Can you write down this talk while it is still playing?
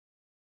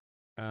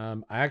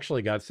I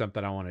actually got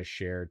something I want to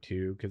share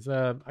too, because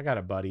I got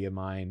a buddy of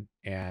mine,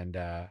 and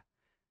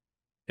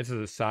this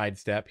is a side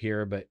step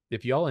here, but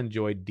if y'all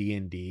enjoyed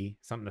D&D,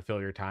 something to fill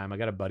your time, I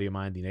got a buddy of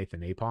mine, the Nathan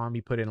Napalm.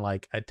 He put in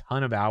like a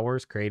ton of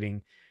hours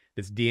creating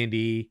this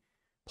D&D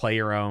play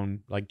your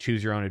own, like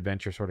choose your own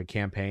adventure sort of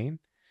campaign.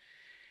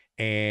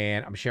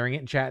 And I'm sharing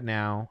it in chat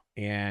now,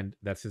 and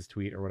that's his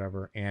tweet or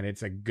whatever. And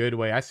it's a good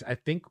way. I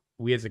think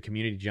we as a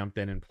community jumped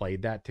in and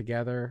played that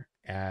together,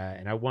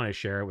 and I want to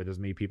share it with as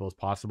many people as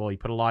possible. He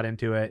put a lot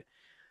into it,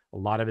 a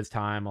lot of his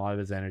time, a lot of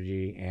his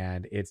energy,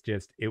 and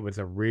it was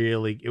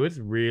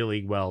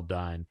really well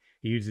done.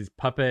 He uses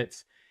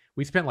puppets.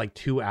 We spent like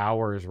 2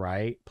 hours,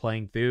 right,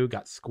 playing through,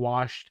 got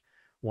squashed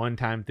one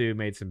time through,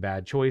 made some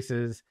bad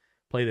choices,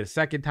 played the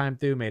second time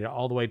through, made it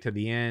all the way to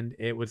the end.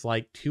 It was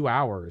like 2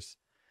 hours,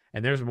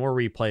 and there's more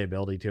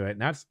replayability to it.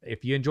 And that's,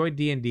 if you enjoy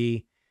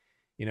D&D,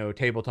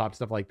 tabletop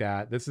stuff like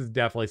that, this is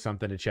definitely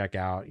something to check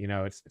out.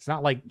 It's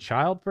not like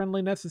child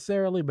friendly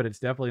necessarily, but it's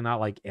definitely not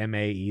like MA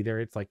either.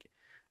 It's like,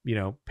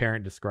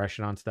 parent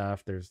discretion on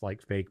stuff. There's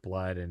like fake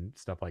blood and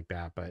stuff like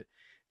that, but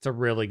it's a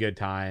really good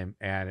time,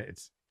 and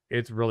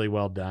it's really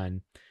well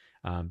done.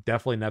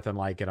 Definitely nothing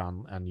like it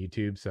on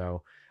YouTube.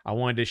 So I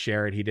wanted to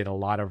share it. He did a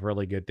lot of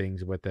really good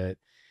things with it.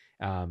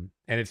 And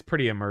it's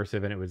pretty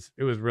immersive, and it was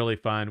really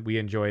fun. We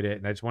enjoyed it,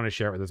 and I just want to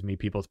share it with as many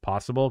people as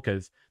possible,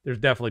 because there's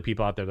definitely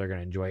people out there that are going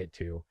to enjoy it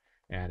too.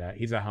 And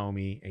he's a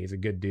homie, and he's a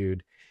good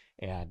dude,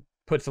 and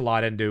puts a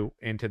lot into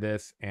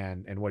this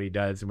and what he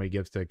does and what he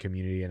gives to the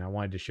community. And I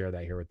wanted to share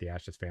that here with the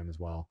Ashes fam as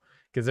well,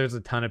 because there's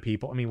a ton of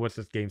people. I mean, what's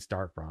this game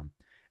start from?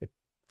 A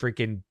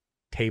freaking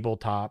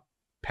tabletop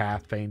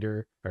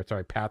Pathfinder. Words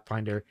are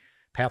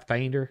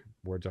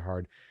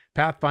hard.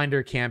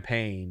 Pathfinder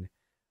campaign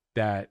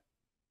that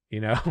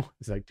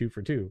it's like 2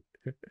 for 2.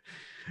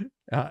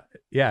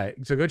 Yeah,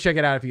 so go check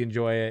it out if you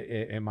enjoy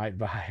it. It might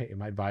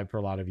vibe for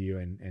a lot of you,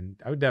 and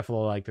I would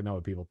definitely like to know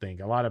what people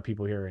think. A lot of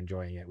people here are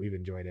enjoying it. We've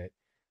enjoyed it.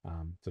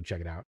 So check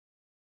it out.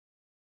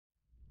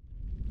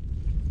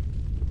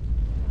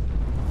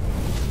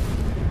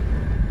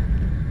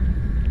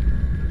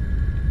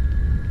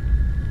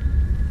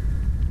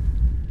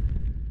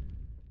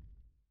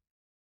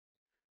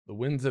 The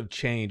winds of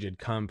change had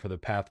come for the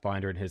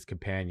Pathfinder and his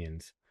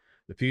companions.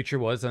 The future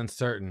was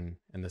uncertain,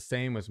 and the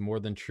same was more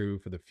than true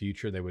for the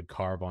future they would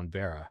carve on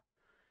Vera.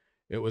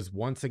 It was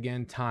once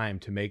again time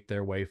to make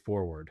their way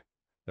forward.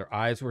 Their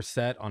eyes were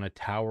set on a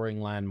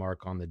towering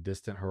landmark on the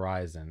distant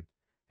horizon,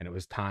 and it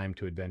was time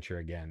to adventure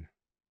again.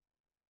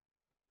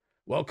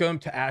 Welcome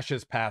to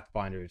Ashes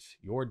Pathfinders,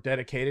 your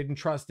dedicated and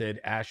trusted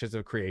Ashes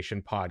of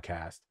Creation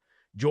podcast.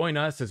 Join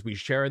us as we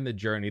share in the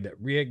journey that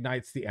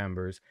reignites the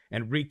embers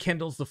and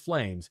rekindles the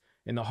flames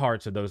in the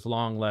hearts of those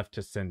long left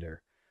to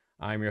cinder.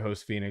 I'm your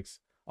host, Phoenix,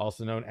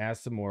 also known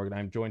as Simurgh, and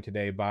I'm joined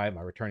today by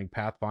my returning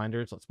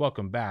Pathfinders. Let's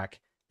welcome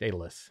back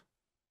Daedalus.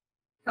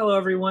 Hello,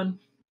 everyone.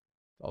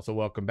 Also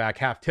welcome back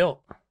Half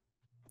Tilt.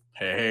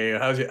 Hey,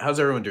 how's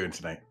everyone doing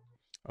tonight?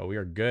 Oh, we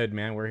are good,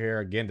 man. We're here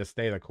again to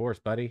stay the course,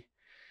 buddy.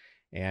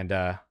 And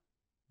the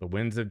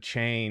winds of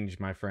change,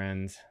 my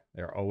friends,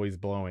 they're always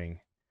blowing.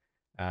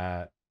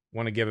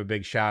 Want to give a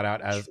big shout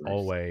out, as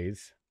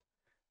always,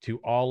 to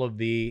all of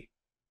the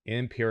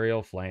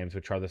Imperial Flames,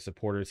 which are the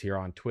supporters here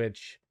on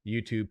Twitch,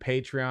 YouTube,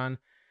 Patreon.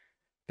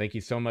 Thank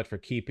you so much for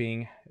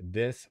keeping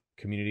this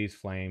community's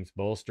flames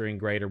bolstering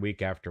greater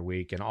week after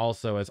week. And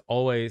also, as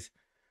always,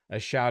 a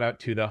shout out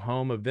to the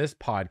home of this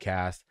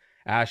podcast,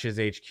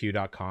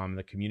 asheshq.com,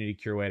 the community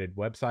curated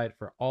website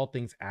for all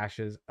things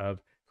Ashes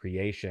of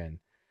Creation.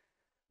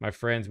 My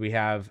friends, we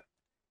have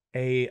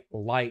a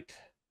light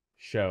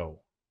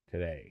show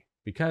today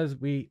because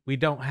we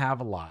don't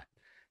have a lot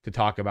to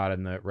talk about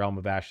in the realm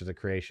of Ashes of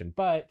Creation,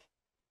 but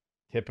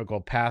typical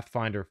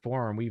Pathfinder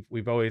form,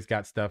 we've always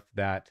got stuff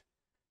that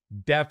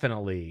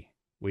definitely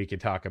we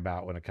could talk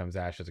about when it comes to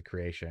Ashes of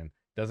Creation.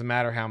 Doesn't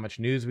matter how much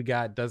news we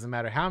got, doesn't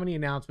matter how many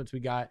announcements we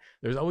got,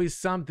 there's always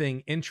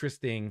something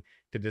interesting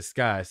to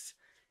discuss,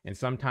 and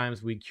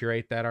sometimes we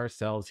curate that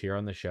ourselves here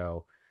on the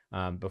show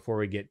before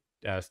we get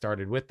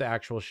started with the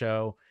actual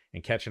show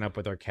and catching up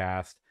with our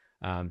cast.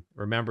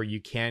 Remember, you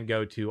can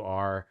go to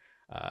our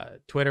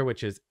Twitter,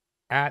 which is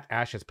at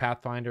Ashes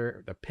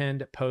Pathfinder. The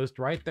pinned post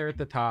right there at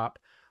the top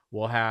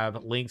will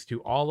have links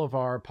to all of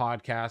our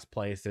podcast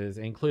places,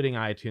 including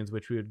iTunes,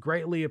 which we would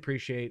greatly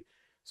appreciate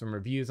some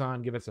reviews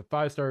on. Give us a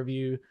 5-star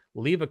review,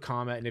 leave a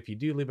comment, and if you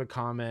do leave a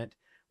comment,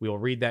 we will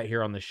read that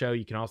here on the show.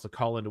 You can also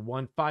call into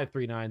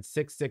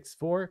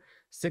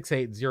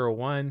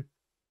 1-539-664-6801.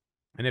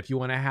 And if you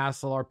want to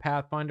hassle our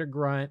Pathfinder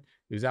grunt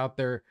who's out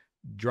there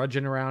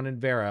drudging around in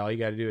Vera, all you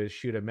got to do is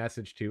shoot a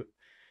message to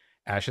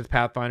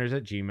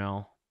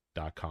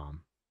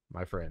ashespathfinders@gmail.com.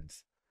 My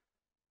friends,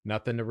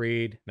 nothing to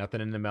read,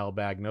 nothing in the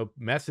mailbag, no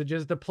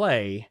messages to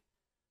play.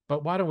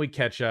 But why don't we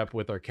catch up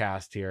with our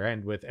cast here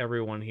and with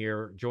everyone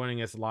here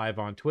joining us live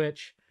on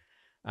Twitch?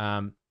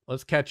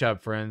 Let's catch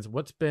up, friends.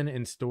 What's been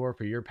in store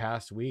for your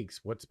past weeks?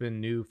 What's been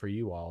new for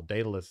you all?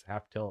 Daedalus,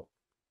 Half Tilt.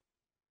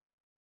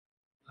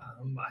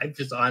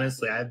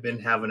 I've been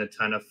having a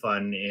ton of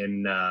fun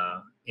in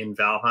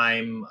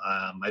Valheim.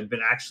 I've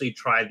been actually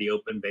tried the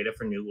open beta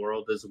for New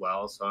World as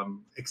well, so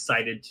I'm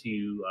excited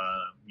to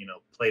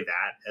play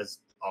that as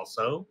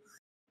also.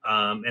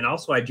 And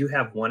also, I do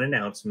have one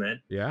announcement.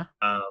 Yeah.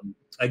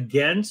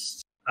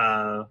 Against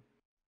my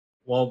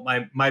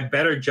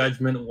better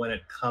judgment when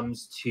it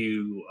comes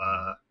to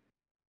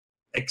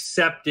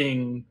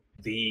accepting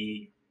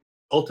the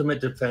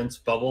Ultimate Defense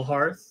Bubble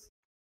Hearth,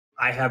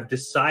 I have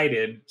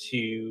decided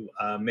to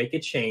make a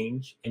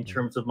change in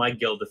terms of my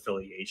guild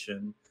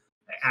affiliation.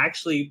 I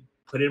actually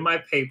put in my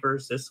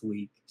papers this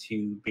week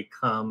to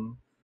become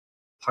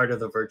part of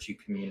the Virtue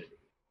community.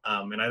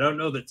 And I don't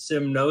know that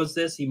Sim knows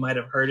this. He might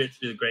have heard it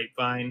through the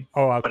grapevine.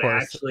 Oh, of but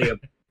course. Actually,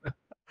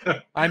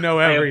 I know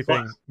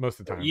everything most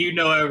of the time. You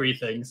know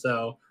everything.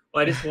 So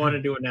I just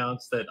wanted to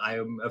announce that I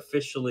am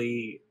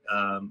officially,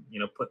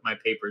 put my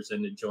papers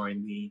in to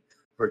join the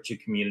Virtue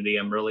community.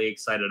 I'm really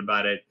excited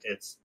about it.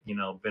 It's,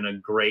 been a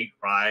great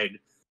ride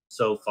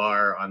so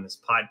far on this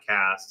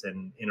podcast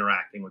and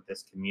interacting with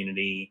this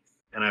community.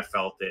 And I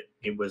felt that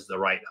it was the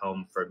right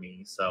home for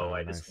me. So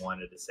I just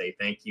wanted to say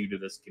thank you to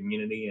this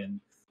community. And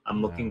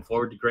I'm looking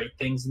forward to great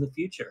things in the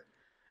future.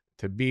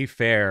 To be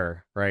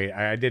fair, right,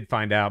 I did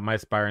find out my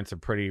aspirants are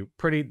pretty.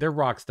 They're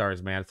rock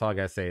stars, man. That's all I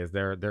gotta say is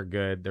they're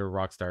good. They're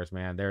rock stars,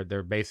 man.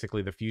 They're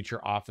basically the future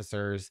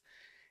officers.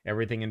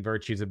 Everything in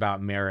Virtue is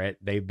about merit.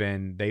 They've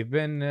been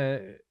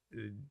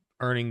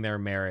earning their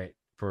merit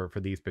for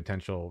these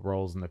potential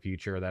roles in the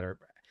future that are,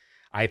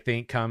 I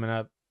think, coming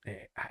up.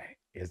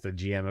 Is the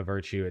GM of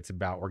Virtue.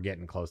 We're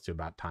getting close to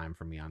about time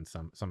for me on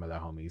some of the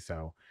homies.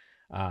 So,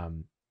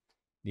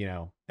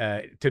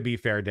 to be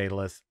fair,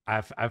 Daedalus,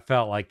 I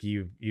felt like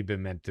you've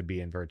been meant to be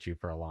in Virtue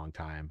for a long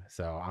time.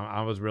 So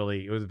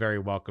it was very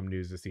welcome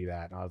news to see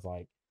that. And I was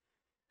like,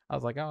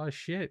 oh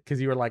shit. Cause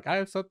you were like, I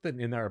have something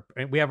in there.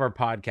 And we have our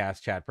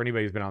podcast chat for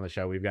anybody who's been on the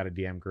show. We've got a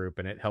DM group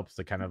and it helps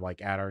to kind of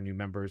like add our new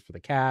members for the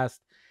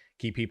cast,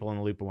 keep people in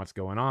the loop of what's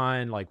going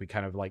on. Like we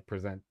kind of like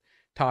present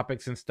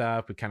topics and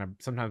stuff.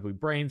 Sometimes we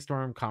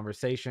brainstorm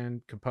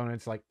conversation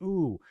components like,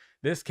 ooh,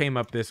 this came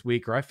up this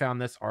week, or I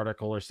found this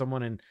article, or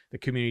someone in the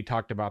community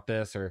talked about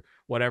this, or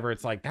whatever.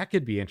 It's like, that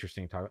could be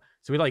interesting to talk about.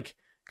 So we like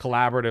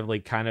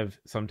collaboratively kind of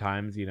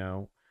sometimes,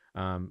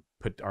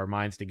 put our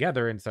minds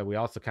together. And so we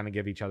also kind of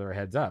give each other a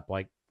heads up.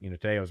 Like,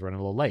 today I was running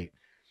a little late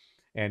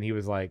and he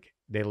was like,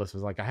 Daedalus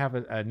was like, I have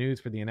a news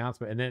for the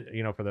announcement. And then,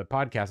 for the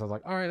podcast, I was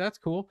like, all right, that's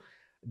cool.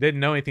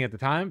 Didn't know anything at the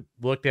time.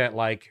 Looked at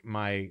like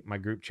my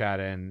group chat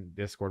and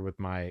Discord with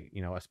my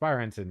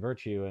aspirants in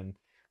Virtue and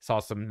saw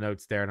some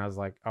notes there, and I was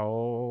like,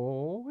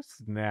 oh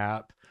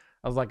snap.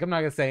 I was like, I'm not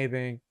gonna say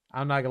anything.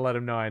 I'm not gonna let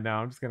him know I know.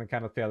 I'm just gonna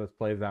kind of see how this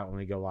plays out when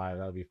we go live.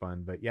 That'll be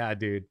fun. But yeah,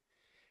 dude,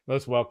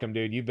 most welcome,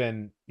 dude. You've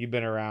been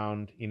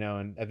around,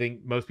 and I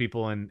think most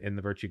people in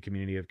the Virtue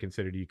community have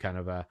considered you kind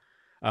of a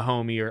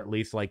homie, or at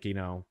least like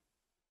a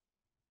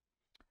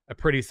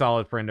pretty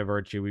solid friend of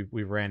Virtue.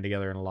 We've ran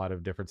together in a lot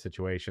of different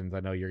situations. I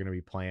know you're going to be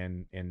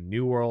playing in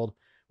New World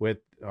with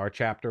our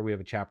chapter. We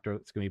have a chapter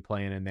that's going to be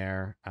playing in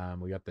there.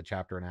 We got the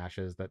chapter in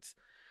Ashes that's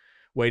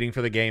waiting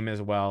for the game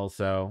as well.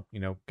 So,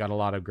 got a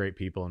lot of great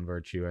people in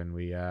Virtue, and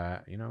we,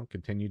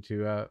 continue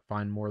to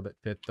find more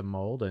that fit the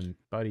mold. And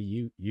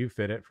buddy, you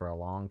fit it for a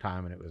long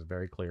time, and it was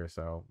very clear.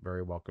 So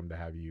very welcome to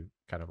have you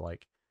kind of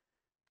like,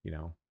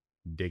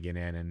 digging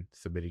in and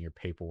submitting your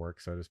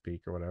paperwork, so to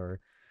speak, or whatever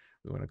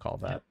we want to call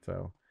that.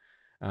 So,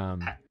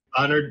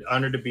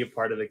 honored to be a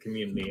part of the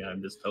community. I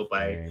just hope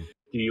I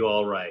do you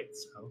all right.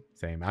 So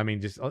same. I mean,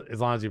 just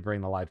as long as you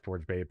bring the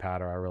Lightforge beta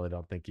powder, I really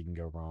don't think you can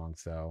go wrong.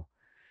 So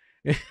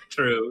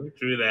true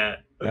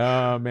that.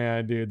 Oh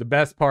man, dude, the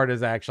best part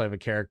is I actually have a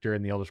character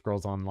in the Elder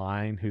Scrolls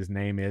Online whose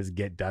name is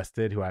Get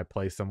Dusted, who I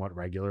play somewhat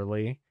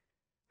regularly.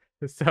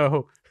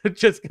 So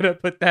just gonna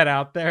put that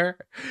out there.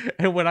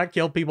 And when I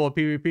kill people in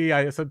PvP,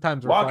 I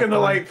sometimes walk in the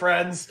light,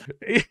 friends.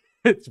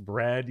 It's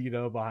red,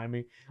 behind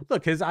me.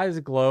 Look, his eyes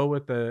glow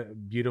with the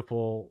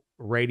beautiful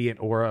radiant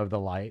aura of the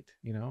light.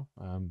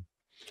 I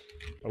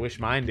wish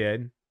mine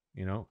did,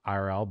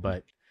 IRL,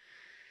 but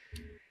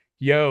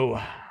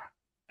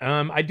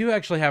I do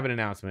actually have an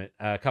announcement,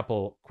 a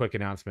couple quick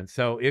announcements.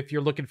 So if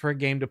you're looking for a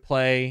game to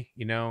play,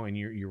 and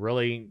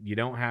you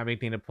don't have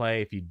anything to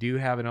play, if you do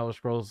have an Elder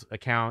Scrolls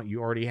account, you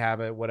already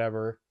have it,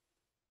 whatever,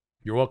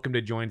 you're welcome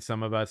to join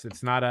some of us.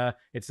 It's not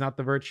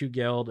the Virtue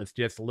Guild. It's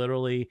just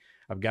literally,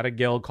 I've got a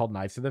guild called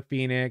Knights of the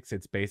Phoenix.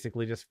 It's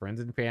basically just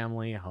friends and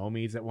family,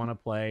 homies that want to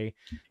play.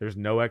 There's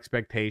no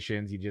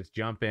expectations. You just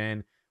jump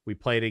in. We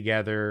play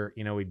together.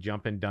 We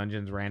jump in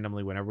dungeons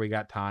randomly whenever we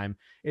got time.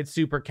 It's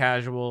super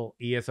casual.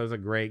 ESO is a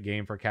great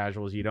game for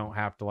casuals. You don't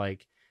have to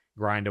like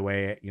grind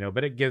away,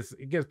 but it gives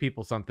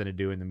people something to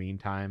do in the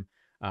meantime.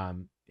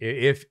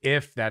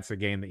 If that's a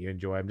game that you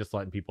enjoy, I'm just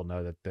letting people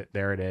know that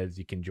there it is.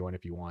 You can join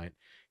if you want.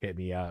 Hit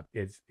me up.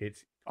 It's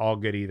all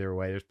good either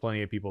way. There's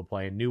plenty of people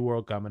playing New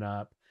World coming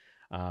up.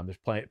 There's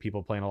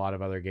people playing a lot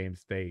of other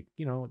games they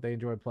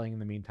enjoy playing in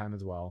the meantime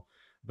as well.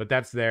 But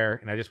that's there,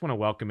 and I just want to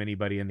welcome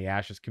anybody in the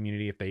Ashes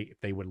community if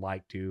they would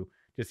like to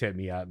just hit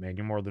me up, man.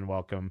 You're more than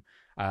welcome.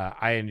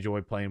 I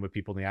enjoy playing with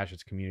people in the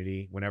Ashes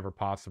community whenever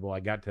possible. I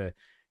got to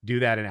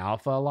do that in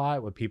alpha a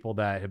lot with people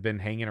that have been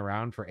hanging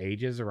around for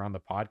ages around the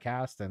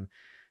podcast. And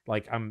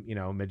like,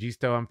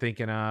 Magisto, I'm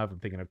thinking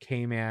of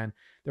K-Man.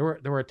 There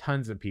were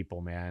tons of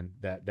people, man,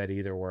 that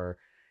either were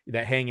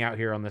that hang out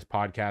here on this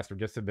podcast or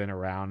just have been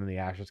around in the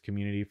Ashes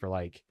community for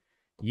like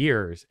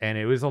years. And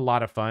it was a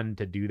lot of fun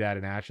to do that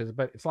in Ashes,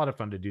 but it's a lot of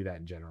fun to do that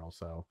in general.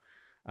 So,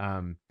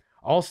 um,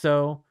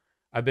 also,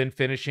 I've been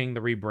finishing the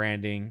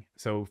rebranding.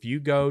 So if you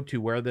go to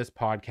where this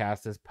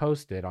podcast is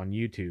posted on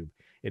YouTube,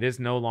 it is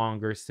no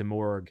longer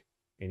Simurgh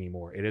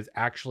anymore. It is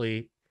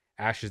actually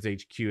Ashes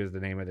HQ is the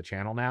name of the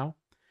channel now.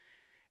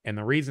 And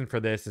the reason for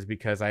this is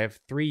because I have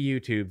 3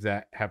 YouTubes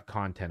that have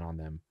content on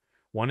them.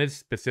 One is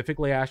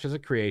specifically Ashes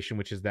of Creation,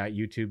 which is that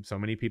YouTube so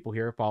many people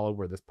here follow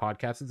where this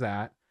podcast is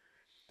at.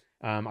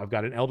 I've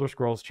got an Elder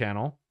Scrolls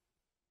channel,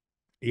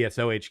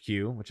 ESO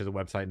HQ, which is a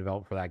website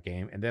developed for that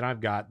game. And then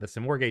I've got the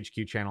Simurgh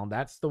HQ channel.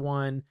 That's the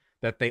one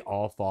that they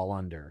all fall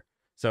under.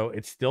 So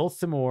it's still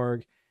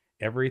Simurgh.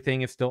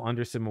 Everything is still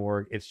under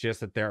Simurgh. It's just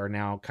that there are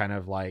now kind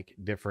of like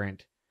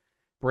different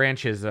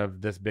branches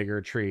of this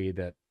bigger tree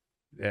that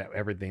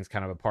everything's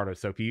kind of a part of.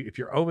 So if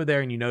you're over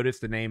there and you notice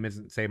the name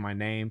isn't Say My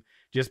Name,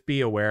 just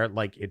be aware,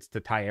 like, it's to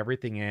tie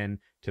everything in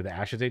to the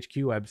Ashes HQ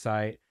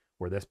website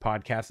where this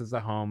podcast is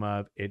the home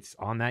of. It's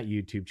on that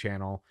YouTube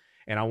channel.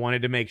 And I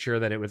wanted to make sure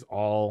that it was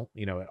all,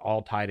 it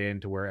all tied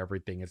into where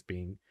everything is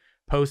being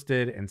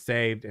posted and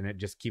saved, and it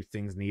just keeps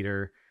things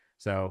neater.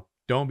 So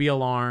don't be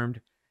alarmed.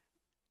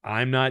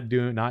 I'm not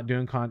doing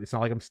content. It's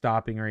not like I'm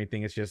stopping or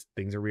anything. It's just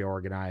things are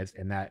reorganized,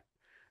 and that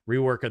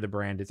rework of the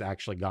brand has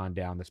actually gone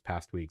down this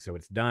past week. So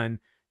it's done.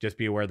 Just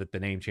be aware that the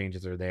name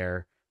changes are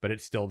there, but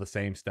it's still the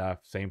same stuff,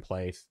 same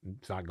place.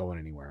 It's not going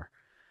anywhere.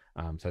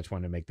 So I just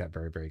wanted to make that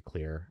very, very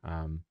clear.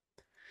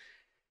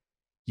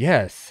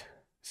 Yes.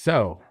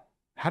 So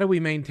how do we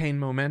maintain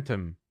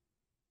momentum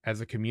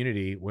as a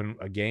community when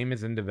a game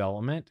is in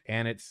development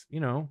and it's,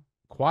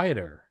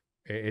 quieter?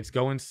 It's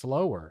going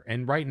slower.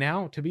 And right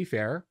now, to be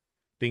fair,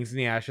 things in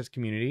the Ashes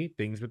community,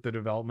 things with the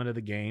development of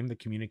the game, the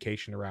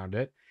communication around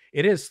it,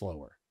 it is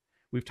slower.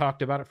 We've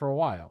talked about it for a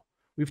while.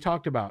 We've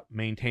talked about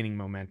maintaining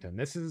momentum.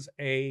 This is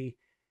a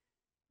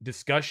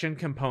discussion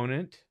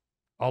component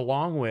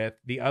along with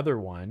the other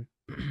one.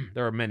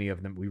 There are many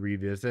of them we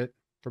revisit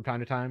from time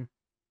to time,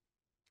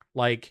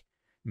 like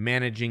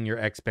managing your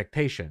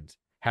expectations,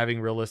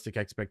 having realistic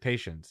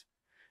expectations.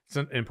 It's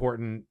an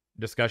important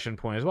discussion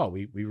point as well.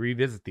 We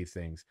revisit these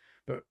things,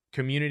 but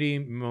community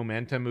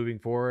momentum moving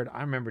forward.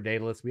 I remember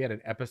Daedalus, we had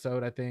an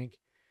episode, I think,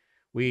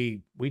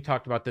 we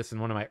talked about this in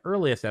one of my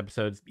earliest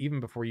episodes, even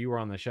before you were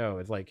on the show.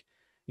 It's like,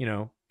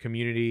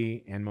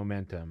 community and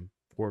momentum,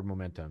 forward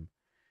momentum.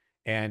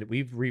 And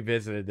we've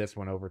revisited this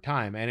one over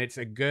time, and it's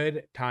a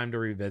good time to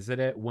revisit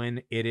it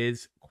when it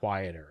is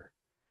quieter,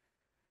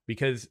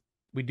 because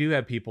we do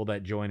have people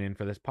that join in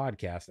for this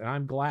podcast, and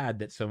I'm glad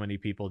that so many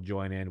people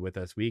join in with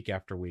us week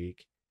after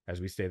week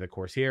as we stay the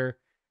course here.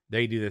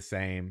 They do the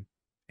same,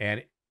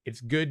 and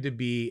it's good to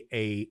be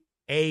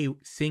a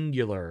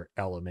singular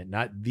element,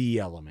 not the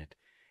element,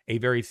 a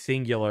very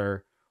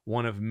singular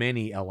one of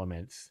many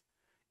elements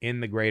in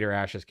the greater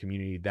Ashes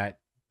community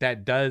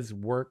that does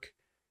work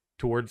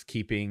towards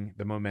keeping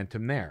the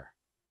momentum there,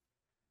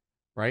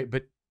 right?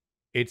 But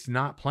it's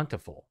not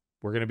plentiful.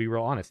 We're going to be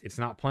real honest. It's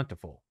not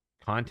plentiful.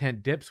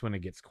 Content dips when it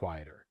gets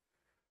quieter.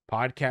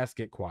 Podcasts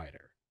get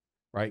quieter,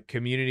 right?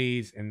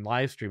 Communities and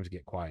live streams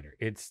get quieter.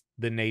 It's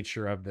the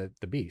nature of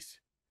the beast.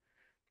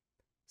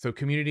 So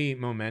community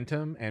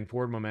momentum and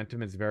forward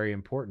momentum is very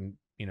important,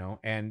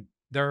 and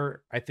there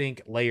are, I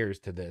think, layers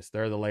to this.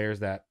 There are the layers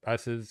that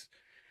us as,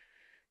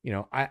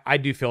 I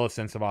do feel a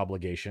sense of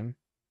obligation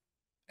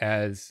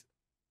as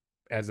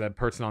a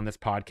person on this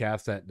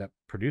podcast that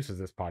produces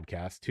this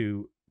podcast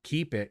to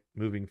keep it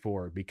moving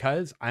forward,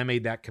 because I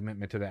made that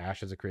commitment to the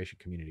Ashes of Creation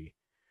community.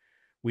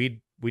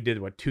 We did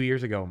 2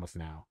 years ago almost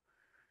now,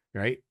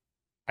 right?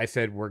 I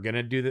said, we're going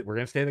to do that. We're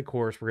going to stay the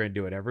course. We're going to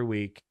do it every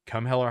week,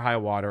 come hell or high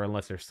water,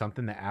 unless there's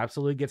something that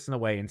absolutely gets in the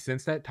way. And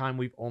since that time,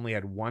 we've only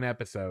had one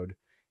episode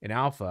in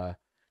alpha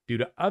due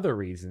to other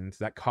reasons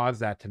that caused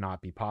that to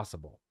not be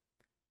possible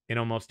in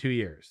almost 2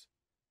 years.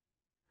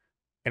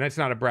 And it's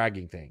not a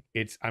bragging thing.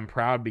 I'm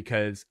proud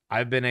because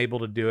I've been able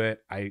to do it.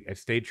 I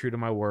stayed true to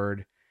my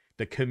word.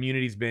 The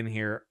community's been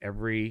here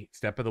every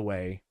step of the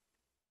way.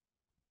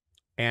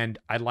 And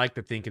I'd like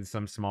to think in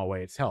some small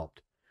way it's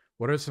helped.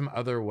 What are some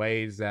other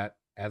ways that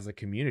as a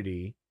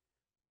community,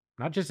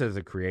 not just as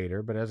a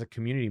creator, but as a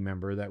community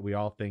member, that we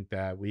all think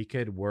that we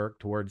could work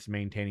towards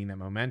maintaining that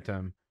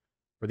momentum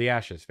for the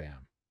Ashes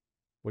fam?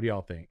 What do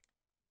y'all think?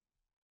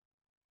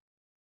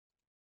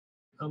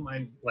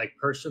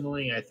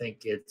 Personally, I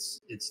think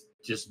it's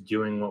just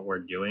doing what we're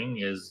doing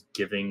is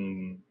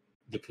giving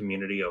the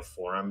community a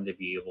forum to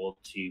be able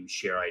to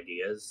share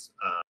ideas.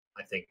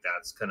 I think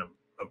that's kind of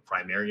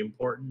primary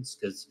importance,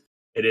 because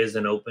it is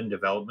an open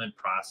development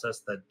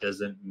process. That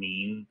doesn't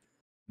mean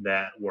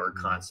that we're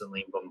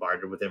constantly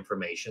bombarded with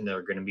information. There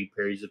are going to be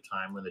periods of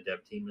time when the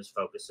dev team is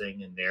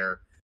focusing and they're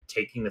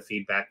taking the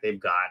feedback they've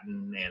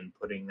gotten and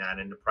putting that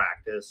into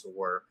practice,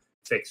 or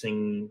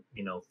fixing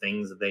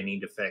things that they need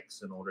to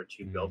fix in order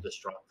to build a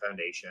strong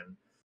foundation.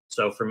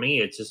 So for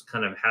me, it's just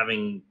kind of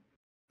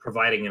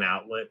providing an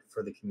outlet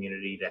for the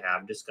community to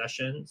have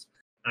discussions.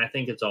 And I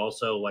think it's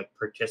also like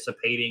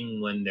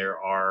participating when there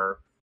are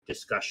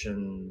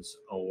discussions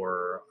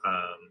or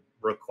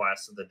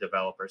requests that the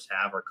developers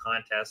have, or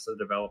contests the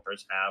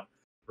developers have.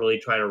 Really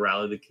try to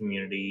rally the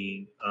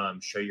community,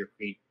 show your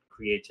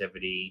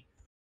creativity,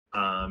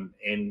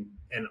 and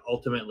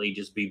ultimately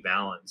just be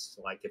balanced.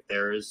 Like if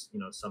there is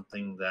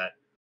something that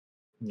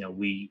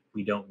we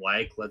don't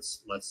like,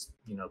 let's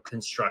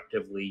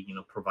constructively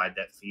provide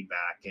that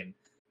feedback,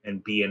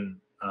 and be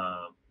an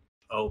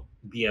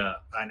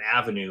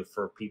avenue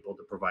for people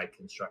to provide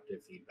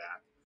constructive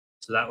feedback.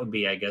 So that would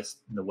be, I guess,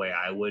 the way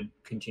I would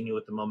continue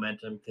with the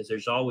momentum, because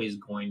there's always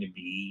going to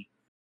be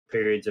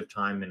periods of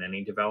time in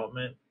any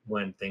development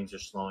when things are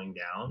slowing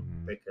down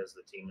because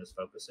the team is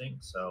focusing.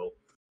 So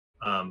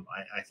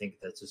I think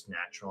that's just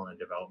natural in a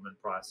development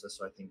process.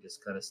 So I think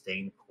just kind of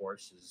staying the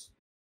course is,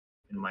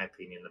 in my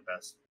opinion, the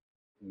best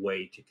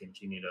way to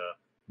continue to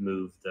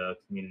move the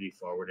community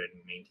forward and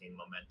maintain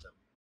momentum.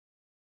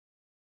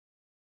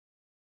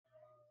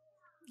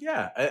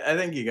 Yeah, I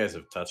think you guys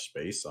have touched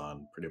base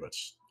on pretty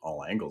much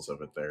all angles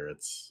of it there.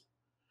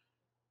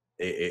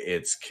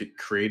 It's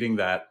creating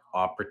that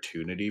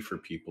opportunity for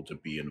people to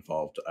be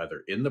involved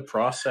either in the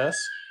process.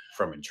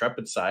 From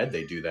Intrepid side,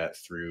 they do that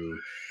through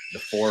the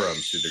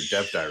forums, through their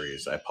dev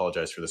diaries. I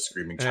apologize for the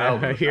screaming child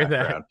in I the hear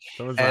background. that.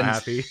 Someone's not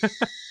happy.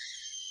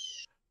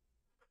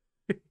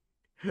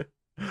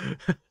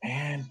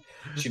 And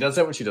she does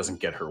that when she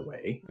doesn't get her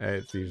way.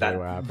 It's usually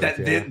what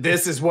happens.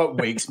 This is what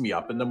wakes me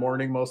up in the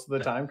morning most of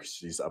the time, because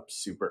she's up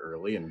super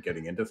early and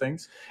getting into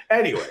things.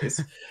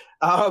 Anyways,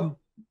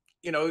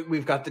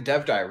 we've got the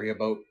dev diary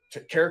about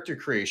character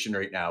creation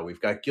right now.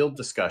 We've got guild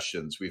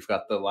discussions. We've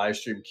got the live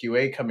stream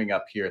QA coming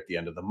up here at the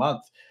end of the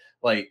month.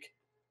 Like,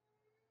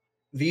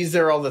 these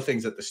are all the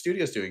things that the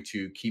studio's doing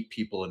to keep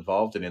people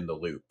involved and in the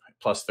loop,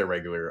 plus their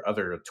regular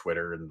other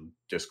Twitter and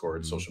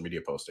Discord social media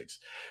postings.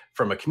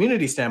 From a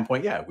community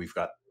standpoint, yeah, we've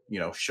got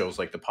shows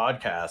like the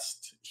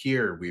podcast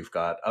here. We've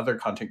got other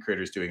content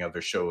creators doing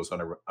other shows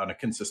on a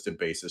consistent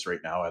basis right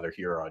now, either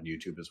here or on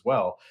YouTube as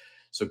well.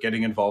 So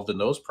getting involved in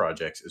those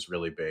projects is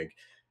really big.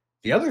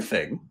 The other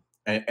thing,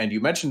 and you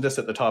mentioned this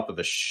at the top of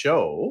the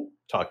show,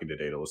 talking to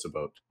Daedalus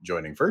about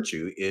joining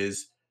Virtue,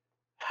 is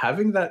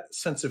having that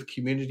sense of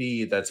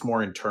community that's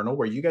more internal,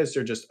 where you guys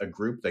are just a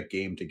group that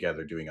game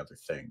together doing other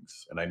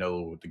things. And I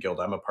know the guild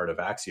I'm a part of,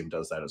 Axiom,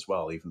 does that as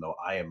well, even though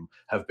I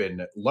have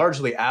been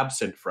largely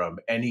absent from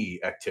any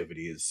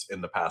activities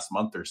in the past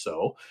month or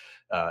so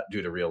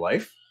due to real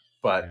life.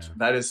 But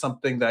that is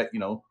something that,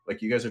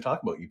 like you guys are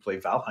talking about, you play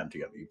Valheim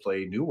together, you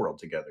play New World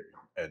together,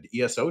 and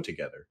ESO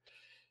together.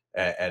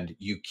 And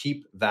you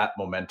keep that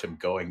momentum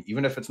going,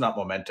 even if it's not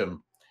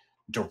momentum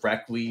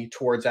directly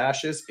towards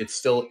Ashes, it's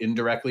still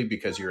indirectly,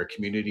 because you're a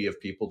community of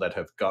people that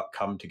have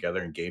come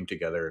together and game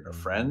together and are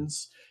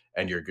friends,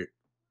 and you're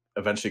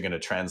eventually going to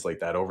translate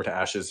that over to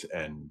Ashes.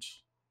 And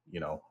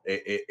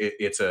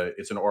it's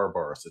an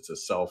Ouroboros, it's a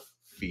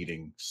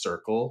self-feeding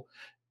circle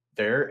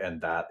there, and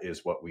that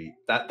is what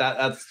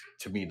that's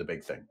to me the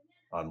big thing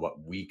on what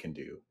we can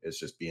do, is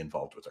just be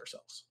involved with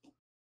ourselves.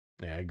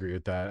 Yeah, I agree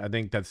with that. I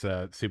think that's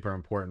a super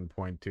important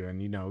point too. And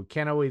we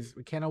can't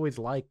always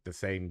like the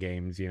same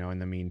games. In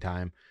the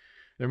meantime,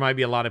 there might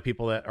be a lot of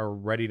people that are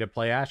ready to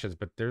play Ashes,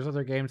 but there's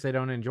other games they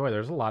don't enjoy.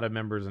 There's a lot of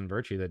members in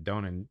Virtue that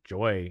don't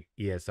enjoy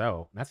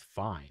ESO. That's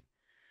fine,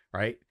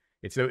 right?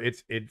 It's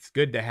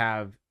good to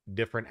have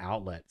different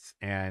outlets,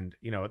 and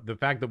the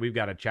fact that we've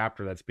got a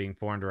chapter that's being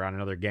formed around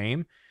another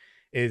game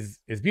is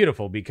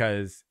beautiful,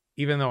 because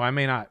even though I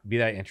may not be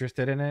that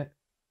interested in it,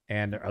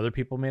 and other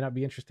people may not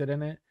be interested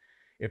in it,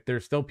 if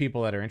there's still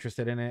people that are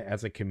interested in it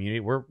as a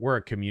community, we're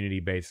a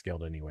community-based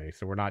guild anyway.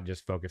 So we're not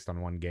just focused on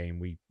one game.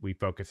 We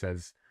focus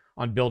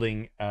on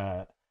building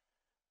a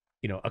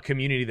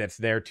community that's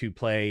there to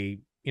play,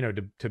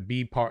 to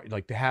be part,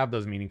 like to have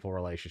those meaningful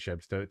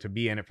relationships, to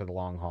be in it for the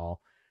long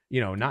haul,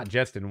 not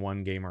just in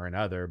one game or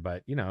another,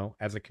 but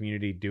as a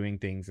community doing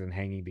things and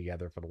hanging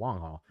together for the long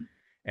haul.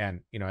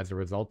 And as a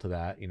result of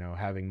that,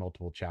 having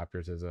multiple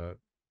chapters it's a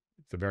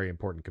very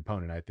important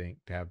component, I think,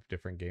 to have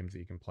different games that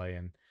you can play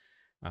in.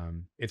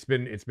 It's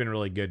been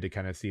really good to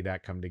kind of see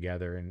that come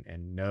together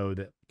and know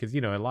that, because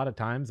a lot of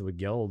times with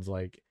guilds,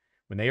 like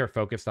when they are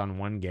focused on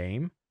one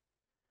game,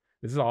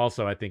 this is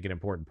also, I think, an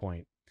important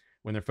point.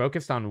 When they're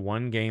focused on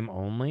one game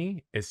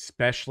only,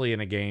 especially in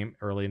a game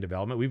early in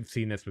development, we've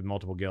seen this with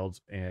multiple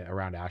guilds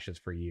around Ashes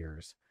for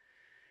years.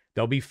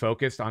 They'll be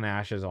focused on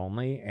Ashes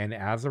only, and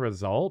as a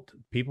result,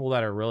 people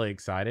that are really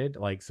excited,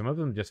 like some of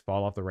them just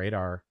fall off the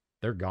radar.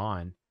 They're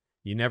gone.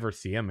 You never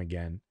see them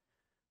again.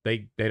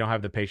 They don't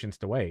have the patience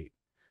to wait.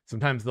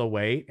 Sometimes they'll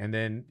wait, and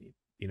then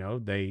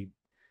they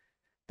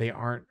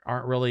aren't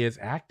really as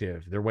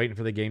active. They're waiting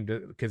for the game to,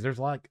 because there's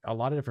like a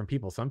lot of different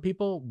people. Some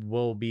people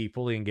will be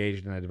fully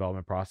engaged in the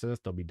development process.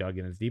 They'll be dug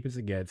in as deep as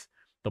it gets.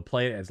 They'll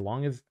play it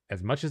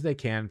as much as they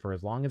can for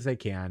as long as they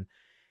can,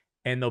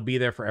 and they'll be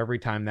there for every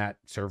time that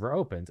server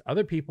opens.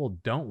 Other people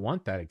don't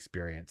want that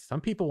experience.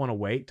 Some people want to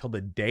wait till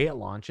the day it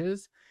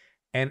launches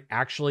and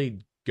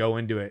actually go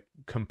into it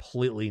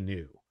completely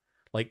new.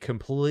 Like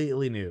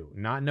completely new,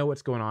 not know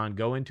what's going on,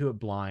 go into it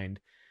blind,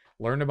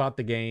 learn about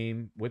the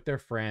game with their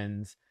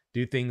friends,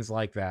 do things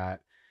like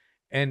that.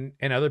 And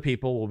other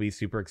people will be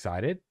super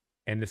excited.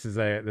 And this is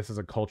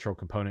a cultural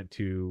component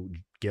to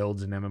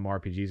guilds and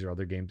MMORPGs or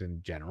other games in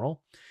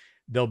general.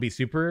 They'll be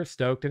super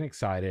stoked and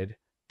excited.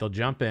 They'll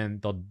jump in,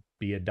 they'll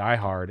be a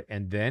diehard,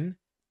 and then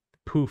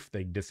poof,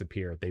 they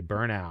disappear. They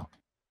burn out,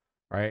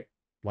 right?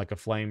 Like a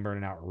flame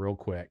burning out real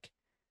quick.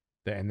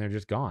 And they're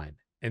just gone.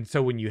 And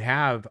so when you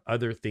have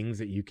other things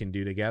that you can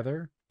do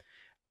together,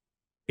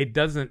 it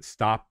doesn't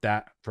stop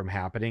that from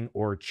happening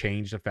or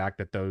change the fact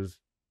that those,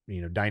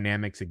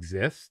 dynamics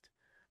exist,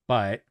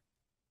 but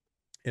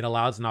it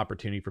allows an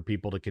opportunity for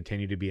people to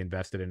continue to be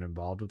invested and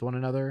involved with one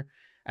another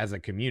as a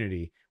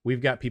community.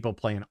 We've got people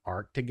playing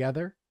Ark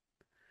together.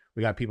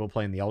 We got people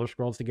playing the Elder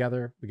Scrolls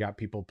together. We got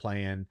people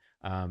playing,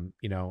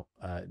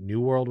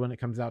 New World when it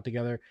comes out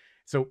together.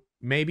 So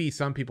maybe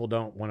some people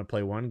don't want to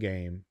play one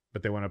game,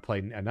 but they want to play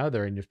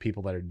another, and there's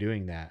people that are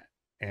doing that.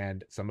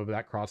 And some of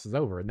that crosses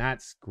over. And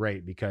that's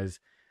great because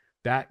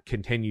that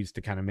continues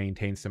to kind of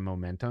maintain some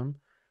momentum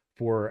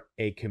for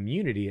a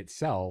community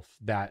itself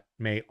that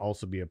may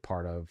also be a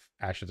part of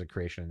Ashes of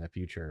Creation in the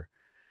future.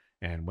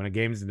 And when a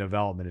game's in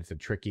development, it's a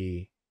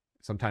tricky,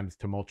 sometimes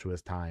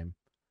tumultuous time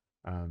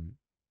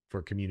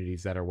for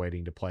communities that are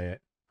waiting to play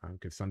it,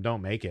 because some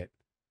don't make it.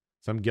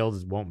 Some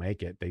guilds won't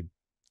make it.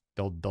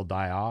 They'll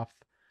die off.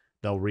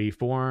 They'll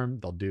reform.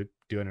 They'll do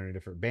it under a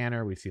different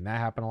banner. We've seen that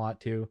happen a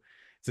lot too.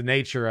 It's the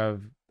nature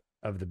of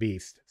the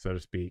beast, so to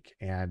speak.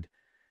 And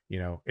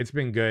it's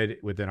been good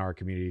within our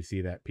community to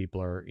see that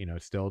people are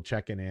still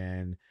checking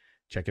in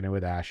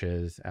with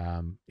Ashes,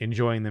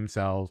 enjoying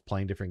themselves,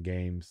 playing different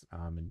games,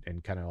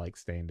 and kind of like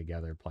staying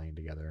together, playing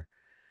together.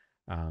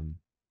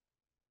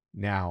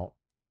 Now,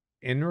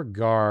 in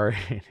regard,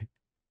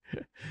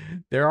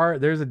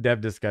 there's a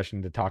dev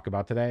discussion to talk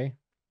about today.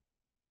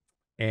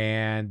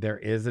 And there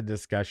is a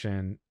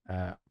discussion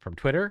from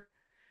Twitter.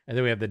 And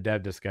then we have the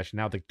dev discussion.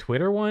 Now, the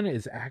Twitter one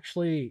is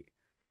actually,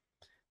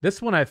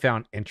 this one I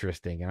found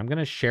interesting. And I'm going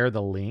to share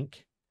the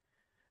link.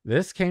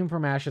 This came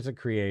from Ashes of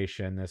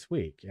Creation this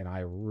week. And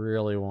I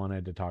really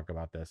wanted to talk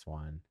about this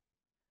one.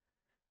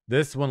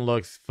 This one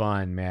looks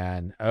fun,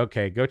 man.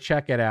 Okay, go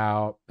check it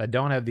out. I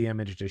don't have the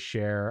image to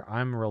share.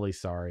 I'm really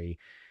sorry.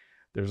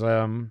 There's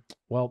a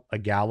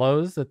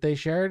gallows that they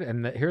shared,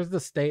 and here's the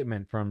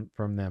statement from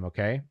them,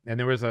 okay? And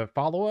there was a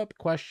follow-up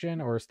question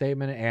or a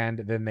statement, and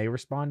then they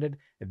responded.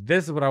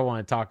 This is what I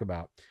want to talk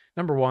about.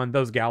 Number one,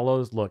 those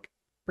gallows look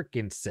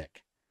freaking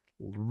sick.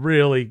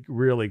 Really,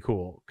 really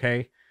cool,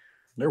 okay?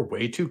 They're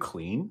way too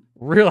clean.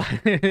 Really,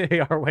 they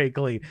are way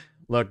clean.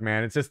 Look,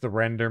 man, it's just the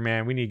render,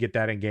 man. We need to get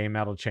that in game.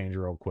 That'll change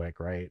real quick,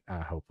 right?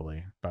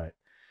 Hopefully, but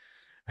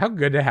how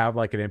good to have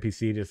like an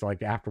NPC just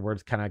like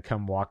afterwards kind of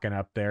come walking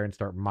up there and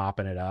start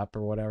mopping it up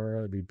or whatever.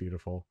 It'd be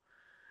beautiful.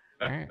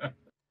 All right.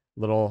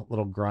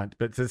 Little grunt,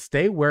 but it says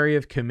stay wary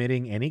of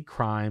committing any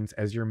crimes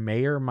as your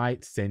mayor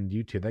might send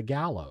you to the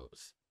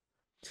gallows.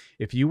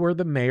 If you were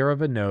the mayor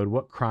of a node,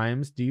 what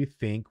crimes do you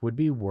think would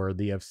be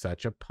worthy of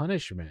such a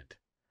punishment?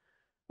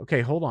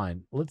 Okay, hold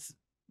on. Let's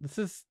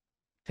just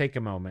take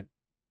a moment.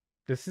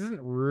 This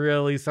isn't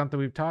really something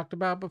we've talked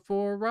about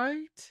before,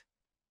 right?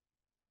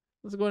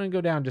 Let's go ahead and go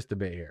down just a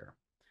bit here.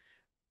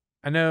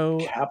 I know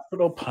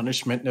capital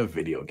punishment in a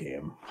video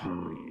game.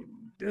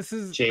 This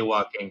is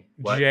jaywalking.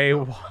 What?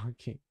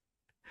 Jaywalking.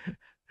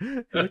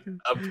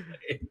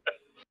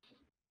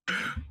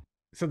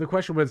 So the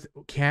question was,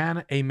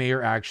 can a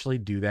mayor actually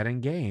do that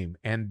in game?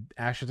 And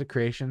Ashes of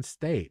Creation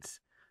states,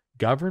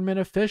 government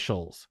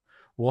officials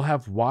will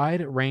have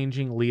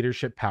wide-ranging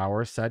leadership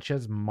powers, such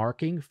as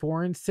marking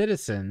foreign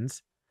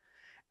citizens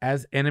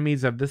as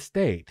enemies of the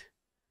state.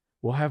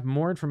 We'll have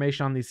more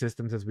information on these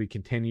systems as we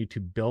continue to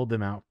build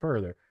them out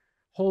further.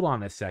 Hold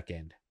on a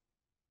second.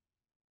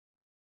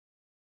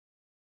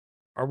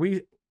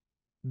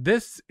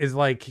 This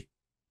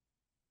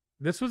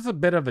was a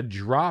bit of a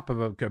drop of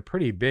a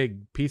pretty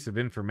big piece of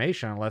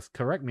information, unless,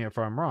 correct me if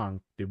I'm wrong.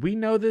 Did we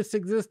know this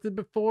existed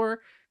before?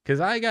 Because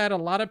I got a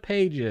lot of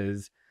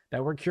pages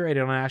that were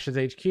curated on Ashes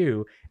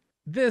HQ.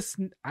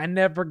 I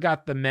never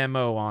got the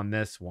memo on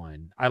this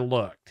one. I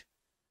looked.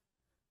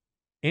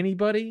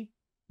 Anybody?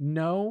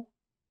 No,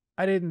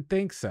 I didn't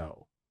think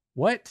so.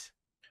 What?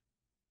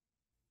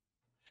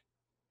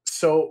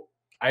 So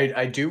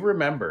I do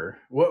remember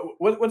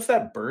what's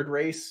that bird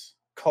race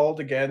called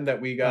again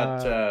that we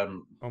got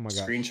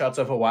screenshots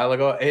of a while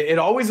ago? It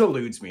always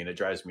eludes me and it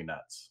drives me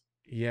nuts.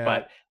 Yeah,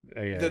 but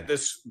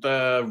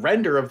the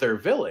render of their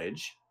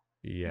village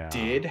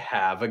did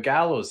have a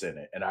gallows in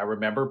it, and I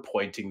remember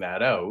pointing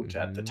that out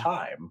at the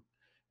time,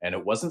 and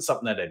it wasn't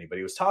something that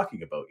anybody was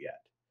talking about yet.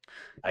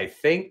 I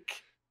think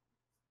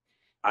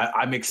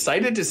I'm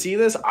excited to see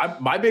this.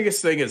 My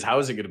biggest thing is, how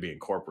is it going to be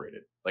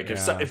incorporated? Like,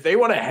 Yeah. if they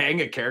want to hang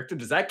a character,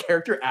 does that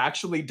character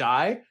actually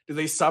die? Do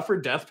they suffer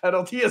death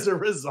penalty as a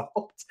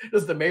result?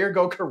 Does the mayor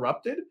go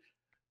corrupted?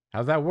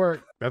 How's that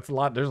work? That's a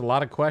lot. There's a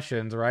lot of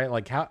questions, right?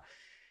 Like, how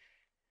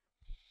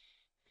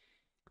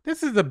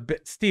this is a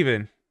bit,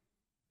 Steven,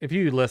 if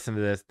you listen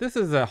to this, this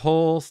is a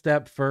whole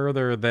step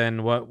further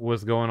than what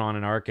was going on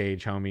in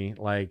Arcade, homie.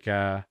 Like,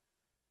 I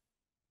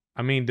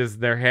mean, does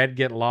their head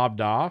get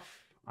lobbed off?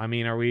 I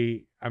mean,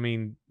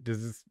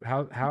 does this,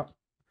 how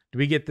do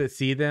we get to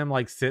see them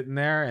like sitting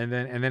there, and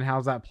then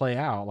how's that play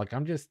out? Like,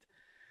 I'm just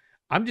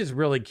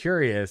really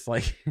curious.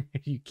 Like,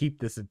 if you keep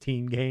this a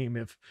team game,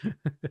 if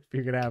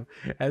you're gonna have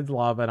heads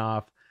lobbing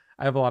off,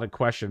 I have a lot of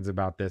questions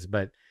about this,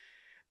 but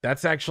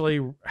that's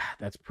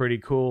pretty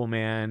cool,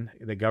 man.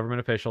 The government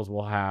officials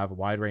will have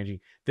wide ranging.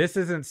 This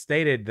isn't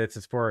stated this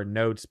is for a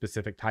node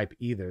specific type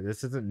either.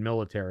 This isn't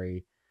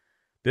military.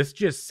 This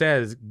just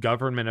says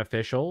government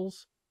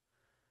officials.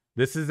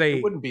 This is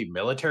It wouldn't be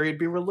military, it'd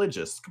be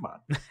religious. Come on.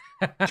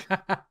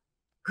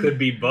 Could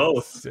be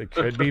both. It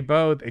could be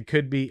both. It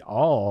could be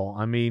all.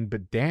 I mean,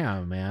 but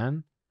damn,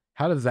 man.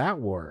 How does that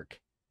work?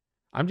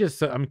 I'm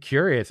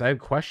curious. I have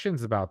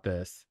questions about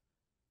this.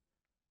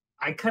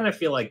 I kind of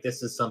feel like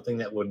this is something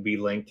that would be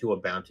linked to a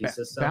bounty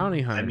system.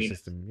 Bounty hunter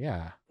system,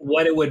 yeah.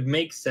 What it would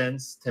make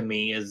sense to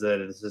me is that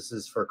this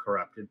is for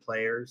corrupted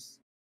players.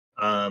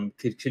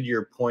 Could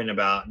your point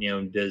about,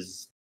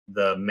 does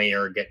the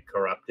mayor get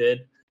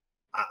corrupted?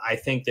 I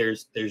think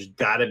there's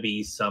got to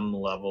be some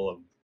level of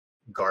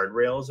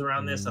guardrails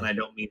around this, and I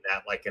don't mean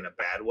that like in a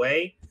bad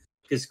way,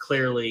 because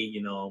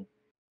clearly,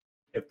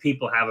 if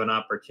people have an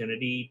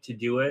opportunity to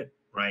do it,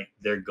 right,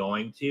 they're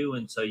going to,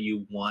 and so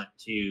you want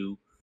to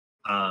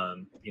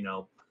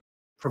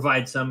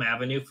provide some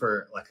avenue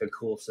for like a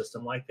cool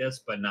system like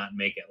this, but not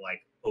make it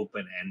like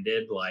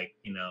open-ended. Like,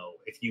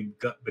 if you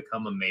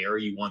become a mayor,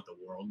 you want the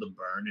world to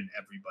burn and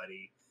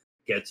everybody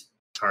gets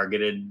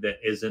targeted that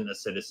isn't a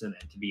citizen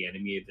and to be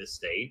enemy of the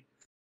state.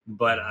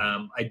 But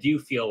I do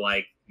feel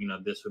like,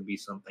 this would be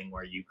something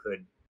where you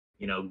could,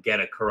 get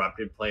a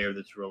corrupted player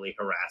that's really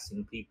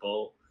harassing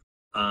people.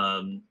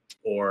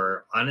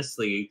 Or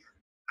honestly,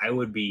 I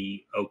would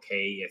be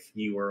okay if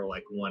you were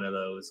like one of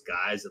those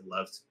guys that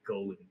loves to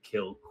go and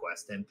kill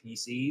quest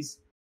NPCs.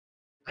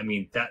 I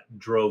mean, that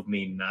drove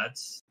me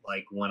nuts.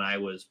 Like when I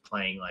was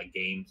playing like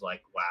games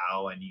like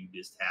WoW, and you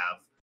just have,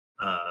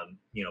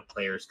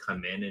 players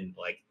come in and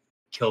like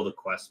kill the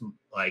quest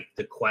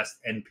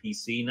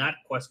NPC, not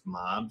quest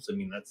mobs. I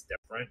mean, that's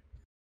different,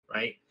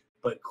 right?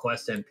 But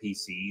quest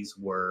NPCs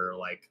were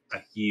like a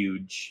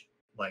huge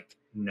like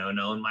no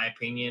in my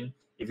opinion.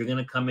 If you're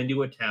gonna come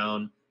into a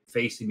town,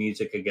 face the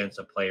music against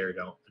a player,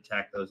 don't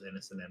attack those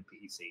innocent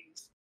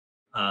NPCs.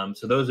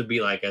 So those would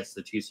be, like, I guess,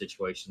 the two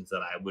situations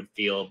that I would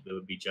feel that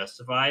would be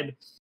justified,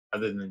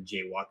 other than the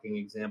jaywalking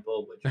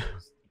example, which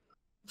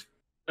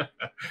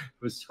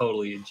was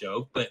totally a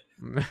joke.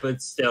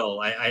 But still,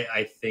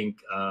 I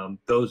think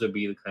those would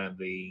be the kind of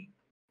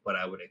what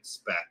I would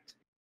expect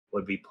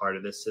would be part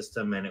of this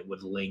system, and it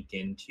would link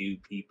into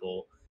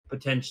people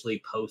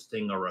potentially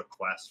posting a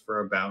request for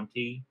a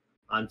bounty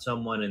on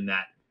someone, and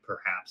that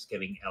perhaps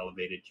getting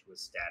elevated to a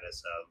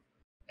status of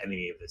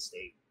enemy of the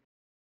state.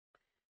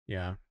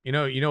 Yeah. You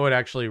know what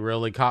actually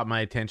really caught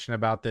my attention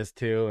about this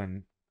too,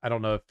 and I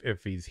don't know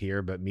if he's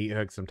here, but Meat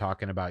Hooks, I'm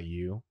talking about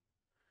you.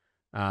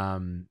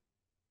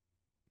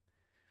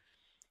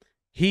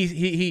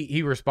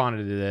 He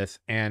responded to this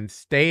and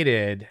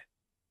stated,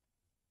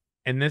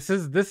 and this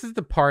is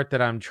the part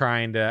that I'm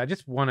trying to,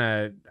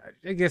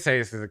 I guess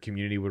as a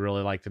community would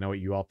really like to know what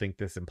you all think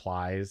this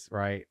implies,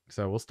 right?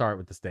 So we'll start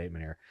with the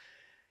statement here.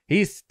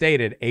 He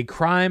stated, a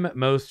crime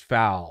most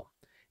foul,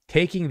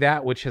 taking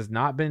that which has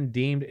not been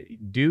deemed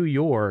due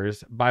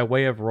yours by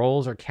way of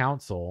rolls or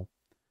counsel.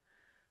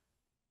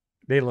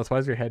 Daedalus, why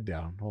is your head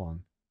down? Hold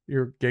on.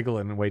 You're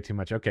giggling way too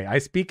much. Okay, I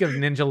speak of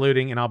ninja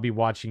looting, and I'll be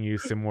watching you,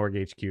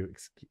 Simurgh HQ.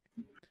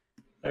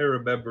 I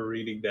remember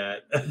reading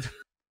that.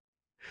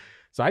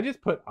 So I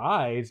just put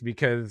eyes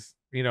because,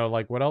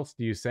 like, what else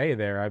do you say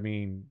there? I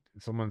mean,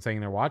 someone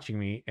saying they're watching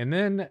me. And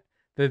then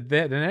the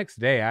next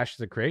day,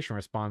 Ashes of Creation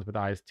responds with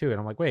eyes too. And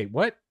I'm like, wait,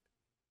 what?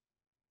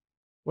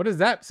 What is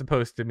that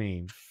supposed to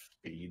mean?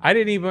 I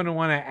didn't even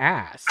want to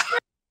ask.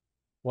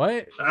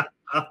 What?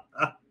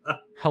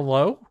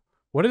 Hello?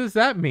 What does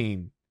that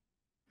mean?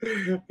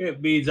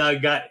 It means I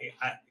got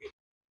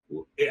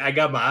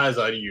my eyes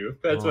on you.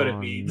 That's what it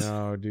means.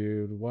 No,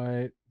 dude.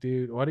 What?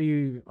 Dude, what do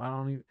you... I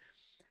don't even...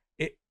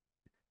 It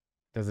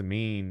doesn't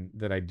mean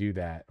that I do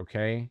that,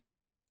 okay?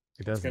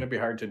 It doesn't. It's going to be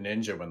hard to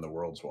ninja when the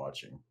world's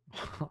watching.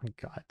 Oh, my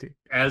God, dude.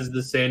 As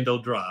the sandal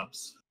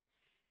drops.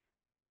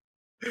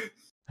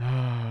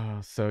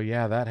 So,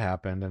 yeah, that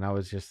happened. And I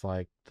was just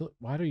like,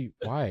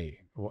 why?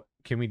 What,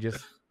 can we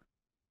just...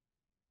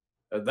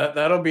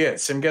 That'll be it.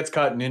 Sim gets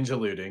caught ninja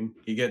looting.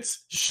 He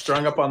gets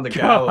strung up on the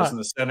gallows in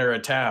the center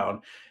of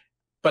town.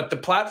 But the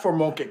platform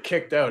won't get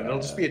kicked out. It'll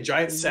just be a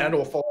giant sand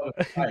will fall out of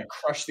the sky and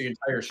crush the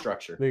entire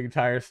structure. The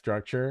entire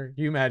structure.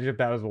 Can you imagine if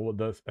that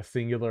was a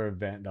singular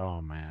event?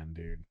 Oh man,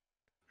 dude.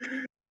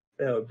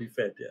 That would be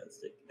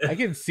fantastic. I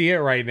can see it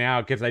right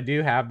now because I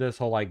do have this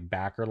whole like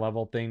backer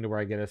level thing to where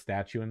I get a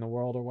statue in the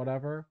world or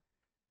whatever.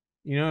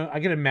 You know, I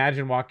can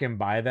imagine walking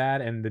by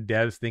that and the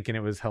devs thinking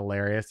it was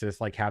hilarious to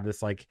just like have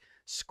this like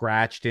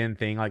scratched in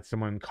thing, like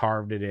someone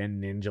carved it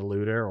in Ninja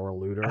Looter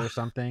or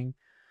something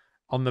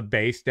on the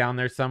base down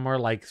there somewhere,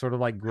 like sort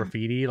of like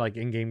graffiti, like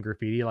in-game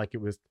graffiti, like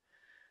it was.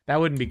 That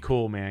wouldn't be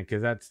cool, man,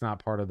 because that's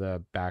not part of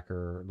the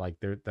backer. Like,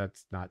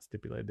 that's not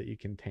stipulated that you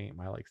can taint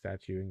my like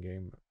statue in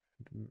game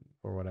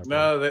or whatever.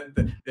 No,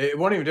 it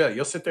won't even do that.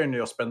 You'll sit there and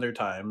you'll spend their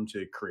time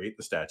to create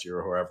the statue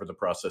or however the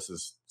process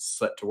is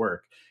set to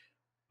work.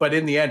 But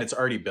in the end, it's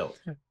already built.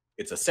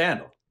 It's a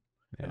sandal,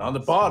 Yeah, and on the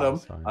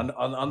bottom,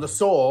 on the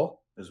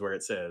sole, is where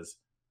it says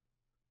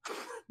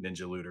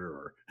Ninja Looter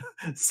or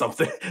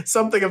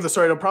something of the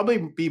sort. It'll probably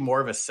be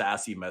more of a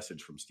sassy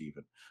message from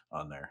Steven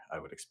on there, I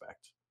would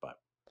expect. But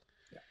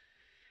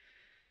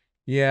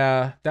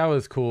yeah, that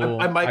was cool.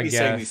 I might be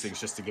saying these things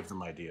just to give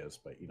them ideas,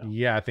 but you know.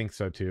 Yeah, I think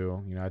so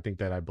too. You know, I think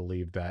that I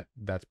believe that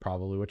that's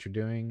probably what you're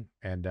doing,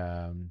 and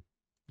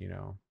you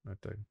know, I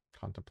have to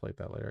contemplate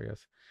that later, I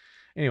guess.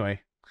 Anyway,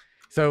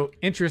 so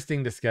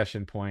interesting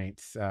discussion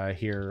points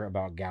here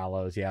about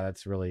Gallows. Yeah,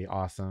 that's really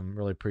awesome.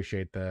 Really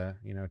appreciate the,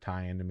 you know,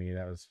 tie into me.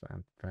 That was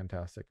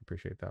fantastic.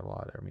 Appreciate that a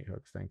lot there, Meat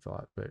Hooks. Thanks a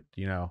lot. But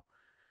you know,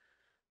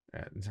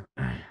 I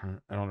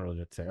don't really know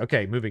what to say.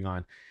 Okay, moving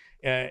on.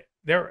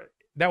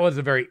 That was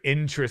a very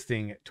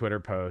interesting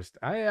Twitter post.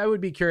 I would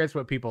be curious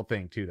what people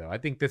think too, though. I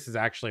think this is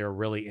actually a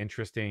really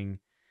interesting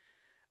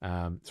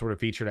sort of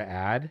feature to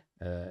add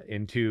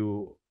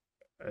into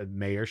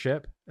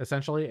mayorship,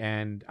 essentially.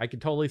 And I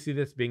could totally see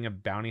this being a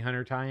bounty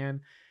hunter tie-in.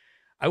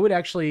 I would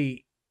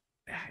actually,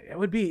 it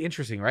would be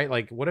interesting, right?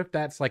 Like, what if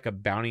that's like a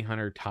bounty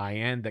hunter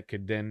tie-in that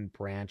could then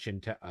branch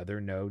into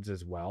other nodes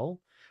as well,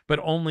 but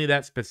only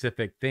that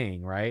specific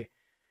thing, right?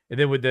 And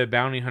then would the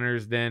bounty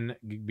hunters then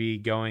be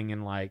going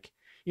and like,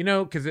 you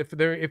know, because if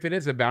it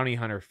is a bounty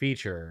hunter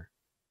feature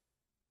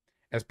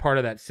as part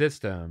of that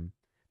system,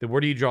 then where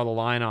do you draw the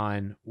line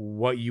on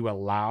what you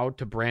allow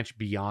to branch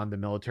beyond the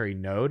military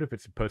node if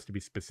it's supposed to be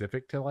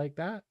specific to like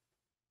that?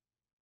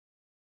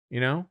 You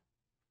know?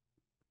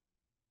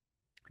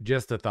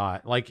 Just a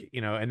thought. Like, you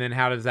know, and then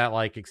how does that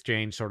like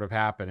exchange sort of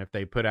happen? If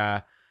they put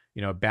a,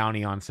 you know,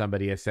 bounty on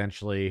somebody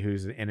essentially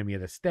who's an enemy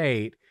of the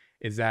state,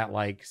 is that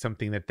like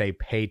something that they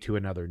pay to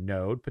another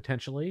node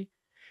potentially?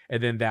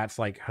 And then that's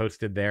like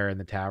hosted there in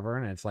the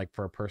tavern, and it's like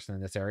for a person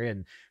in this area,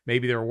 and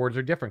maybe the rewards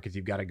are different because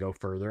you've got to go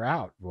further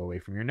out away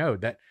from your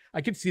node. That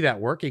I could see that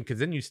working, because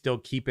then you still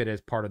keep it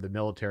as part of the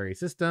military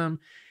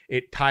system.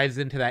 It ties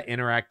into that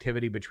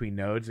interactivity between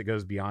nodes. It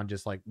goes beyond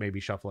just like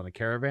maybe shuffling a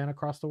caravan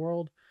across the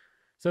world.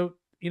 So,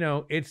 you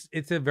know, it's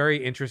a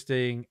very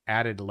interesting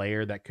added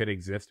layer that could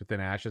exist within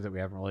Ashes that we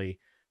haven't really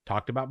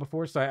talked about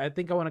before. So I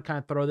think I want to kind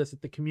of throw this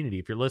at the community.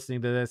 If you're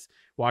listening to this,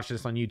 watch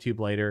this on YouTube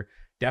later,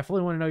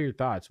 definitely want to know your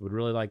thoughts. Would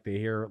really like to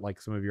hear like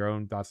some of your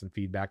own thoughts and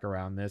feedback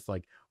around this.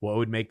 Like, what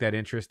would make that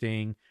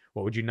interesting?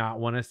 What would you not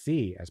want to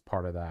see as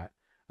part of that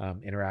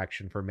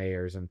interaction for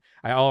mayors? And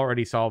I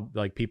already saw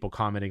like people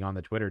commenting on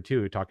the Twitter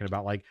too, talking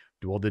about like,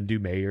 well, then do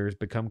mayors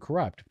become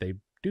corrupt if they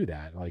do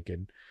that? Like,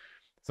 and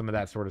some of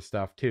that sort of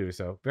stuff too.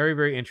 So very,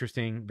 very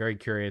interesting, very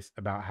curious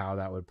about how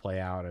that would play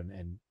out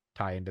and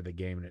tie into the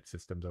game and its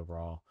systems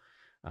overall.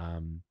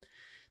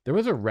 There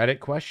was a Reddit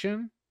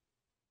question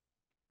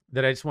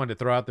that I just wanted to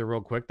throw out there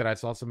real quick that I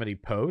saw somebody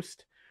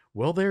post.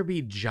 Will there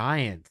be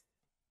giants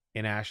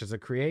in Ashes of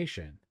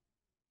Creation?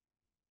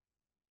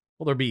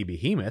 Well, there'll be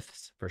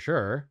behemoths for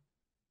sure.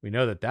 We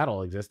know that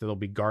that'll exist. There'll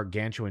be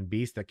gargantuan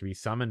beasts that can be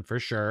summoned for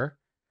sure.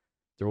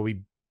 There will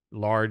be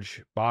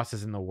large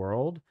bosses in the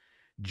world.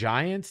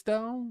 Giants,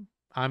 though?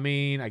 I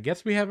mean, I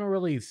guess we haven't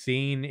really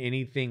seen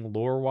anything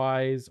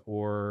lore-wise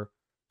or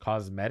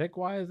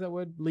cosmetic-wise that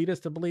would lead us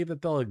to believe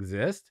that they'll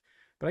exist.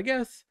 But I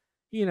guess,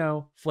 you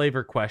know,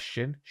 flavor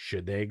question.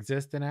 Should they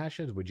exist in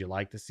Ashes? Would you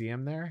like to see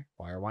them there?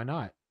 Why or why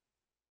not?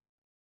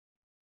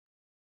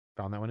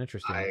 Found that one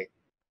interesting.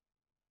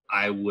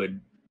 I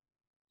would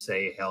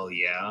say hell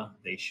yeah,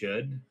 they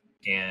should.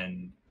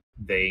 And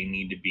they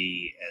need to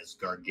be as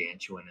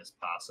gargantuan as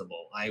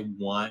possible. I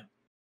want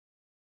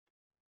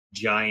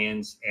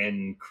giants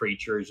and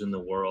creatures in the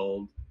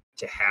world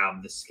to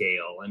have the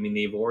scale. I mean,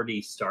 they've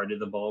already started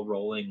the ball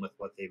rolling with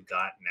what they've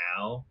got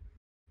now,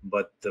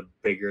 but the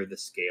bigger the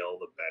scale,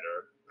 the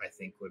better. I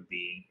think would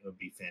be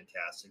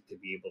fantastic to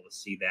be able to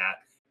see that.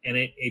 And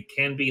it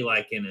can be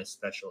like in a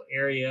special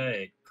area.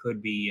 It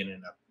could be in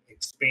an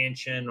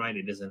expansion, right?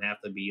 It doesn't have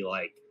to be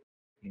like,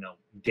 you know,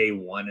 day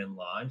one in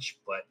launch,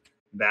 but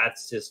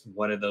that's just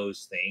one of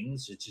those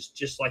things. It's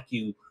just like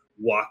you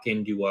walk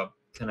into a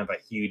kind of a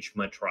huge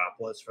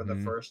metropolis for the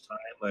first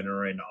time and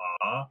are in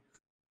awe.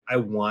 I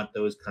want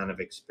those kind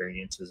of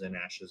experiences in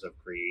Ashes of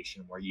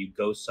Creation where you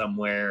go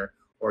somewhere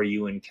or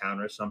you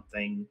encounter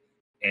something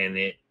and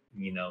it,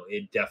 you know,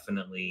 it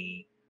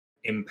definitely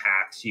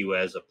impacts you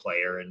as a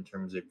player in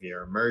terms of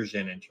your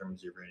immersion, in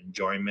terms of your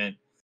enjoyment.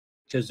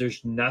 Because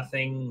there's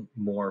nothing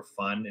more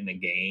fun in a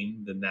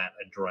game than that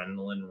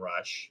adrenaline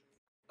rush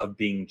of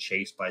being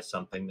chased by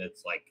something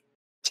that's like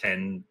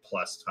 10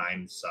 plus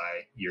times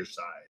your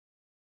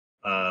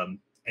size.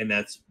 And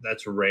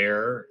that's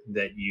rare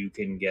that you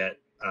can get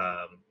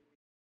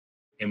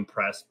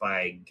impressed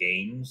by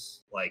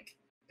games, like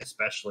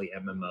especially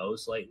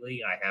MMOs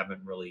lately. I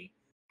haven't really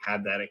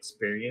had that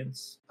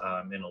experience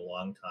in a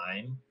long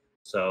time.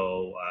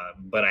 So,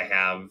 but I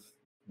have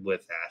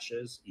with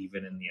Ashes,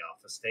 even in the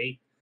alpha state.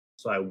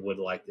 So I would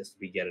like this to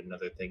be yet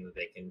another thing that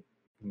they can,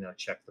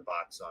 check the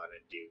box on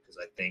and do, because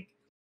I think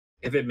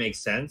if it makes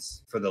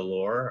sense for the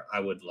lore, I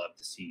would love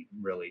to see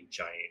really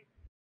giant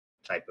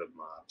type of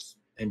mobs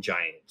and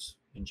giants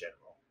in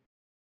general.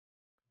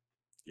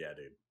 Yeah,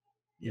 dude.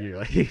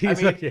 Yeah. I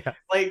mean, yeah.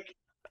 like,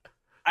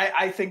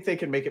 I think they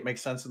can make it make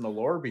sense in the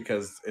lore,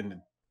 because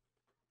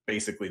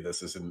basically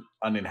this is an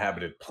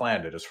uninhabited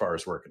planet as far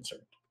as we're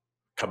concerned.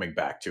 Coming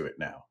back to it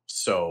now.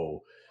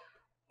 So,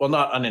 well,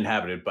 not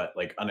uninhabited, but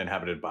like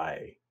uninhabited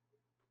by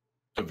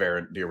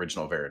the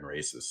original Varen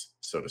races,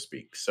 so to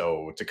speak.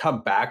 So to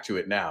come back to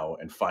it now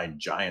and find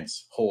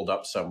giants holed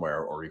up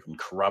somewhere, or even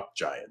corrupt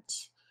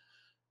giants,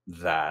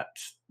 that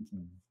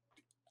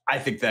I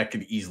think that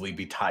could easily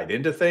be tied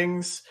into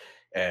things,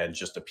 and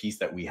just a piece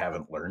that we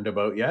haven't learned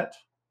about yet.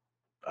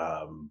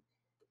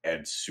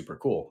 And super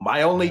cool.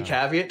 My only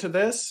caveat to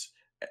this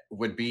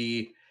would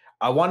be,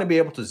 I want to be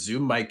able to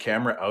zoom my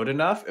camera out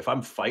enough if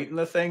I'm fighting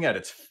the thing at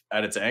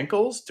its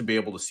ankles to be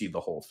able to see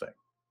the whole thing.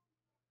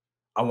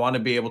 I want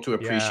to be able to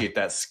appreciate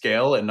that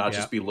scale and not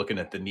just be looking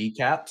at the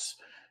kneecaps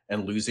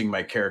and losing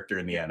my character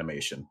in the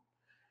animation.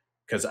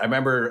 Because I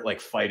remember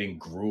like fighting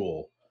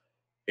Gruul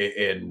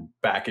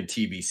back in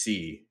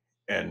TBC,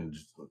 and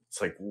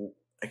it's like,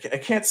 I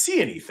can't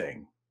see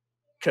anything,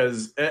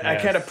 because I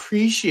can't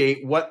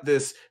appreciate what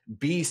this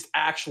beast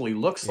actually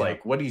looks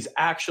like, what he's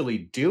actually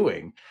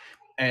doing.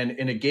 And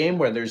in a game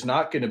where there's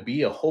not going to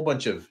be a whole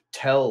bunch of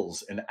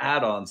tells and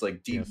add-ons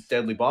like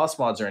deadly boss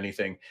mods or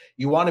anything,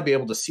 you want to be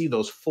able to see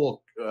those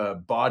full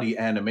body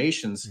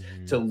animations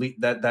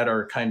that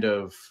are kind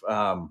of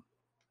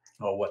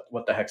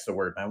what the heck's the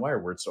word, man? Why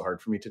are words so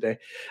hard for me today?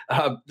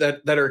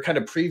 That are kind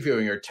of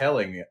previewing or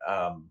telling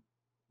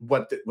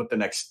what the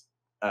next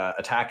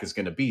attack is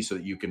going to be, so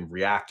that you can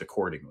react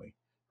accordingly,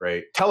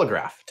 right?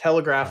 Telegraph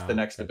the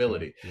next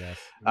ability.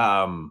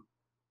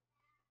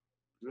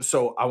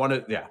 So I want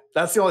to,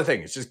 that's the only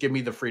thing. It's just give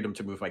me the freedom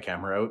to move my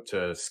camera out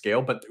to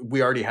scale. But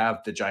we already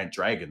have the giant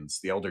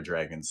dragons, the elder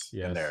dragons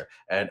in there.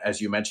 And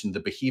as you mentioned, the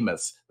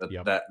behemoths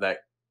that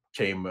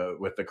came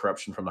with the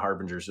corruption from the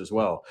harbingers as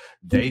well.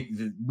 They,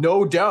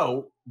 no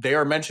doubt, they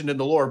are mentioned in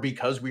the lore,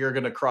 because we are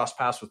going to cross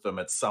paths with them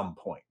at some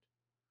point.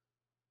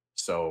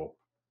 So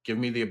give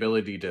me the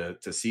ability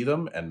to see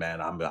them, and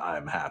man,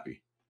 I'm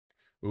happy.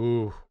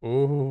 Oh,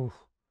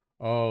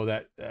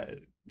 that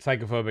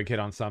psychophobic hit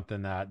on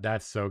something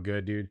that's so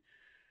good, dude.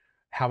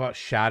 How about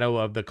Shadow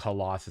of the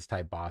Colossus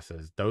type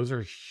bosses? Those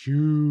are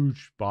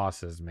huge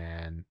bosses,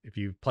 man. If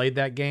you've played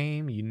that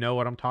game, you know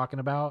what I'm talking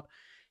about.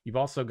 You've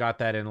also got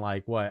that in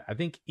like what I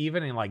think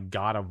even in like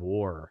God of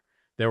War,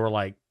 there were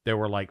like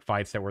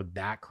fights that were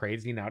that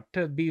crazy. Now,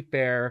 to be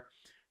fair,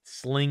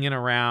 slinging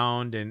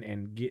around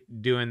and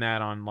doing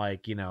that on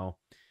like,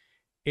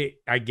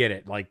 I get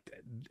it. Like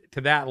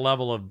to that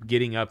level of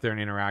getting up there and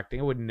interacting,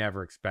 I would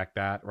never expect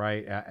that,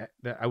 right?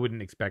 I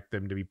wouldn't expect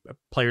them to be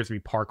players to be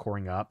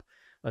parkouring up.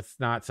 That's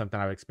not something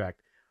I would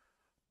expect.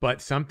 But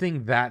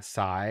something that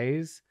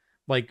size,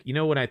 like,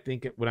 when I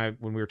think when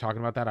we were talking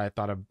about that, I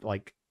thought of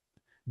like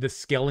the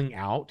scaling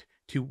out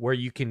to where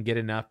you can get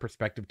enough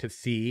perspective to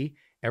see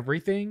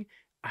everything.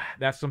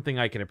 That's something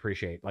I can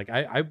appreciate. Like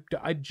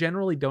I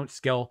generally don't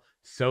scale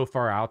so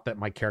far out that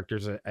my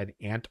character's an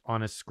ant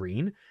on a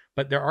screen,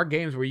 but there are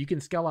games where you can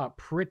scale out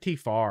pretty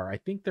far. I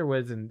think there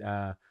was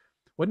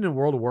wasn't in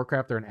World of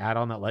Warcraft there an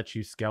add-on that lets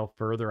you scale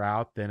further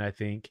out than I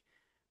think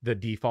the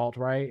default,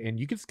 right? And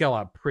you can scale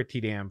out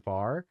pretty damn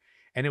far,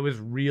 and it was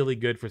really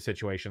good for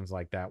situations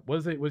like that.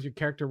 Was your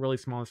character really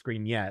small on the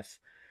screen? Yes,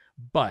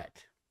 but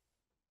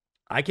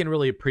I can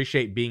really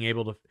appreciate being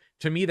able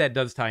to me, that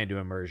does tie into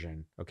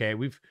immersion. Okay.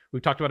 We've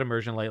talked about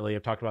immersion lately.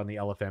 I've talked about it in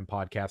the LFM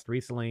podcast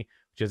recently,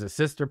 which is a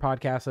sister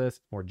podcast that's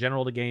more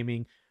general to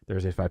gaming.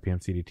 There's a 5 p.m.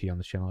 CDT on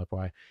the channel,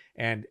 FY.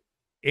 And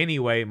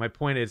anyway, my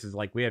point is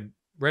like we had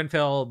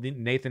Renfell,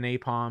 Nathan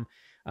Apom.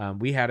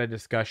 We had a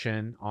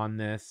discussion on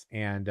this,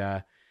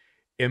 and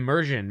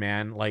immersion,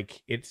 man,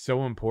 like it's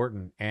so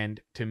important.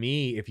 And to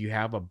me, if you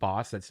have a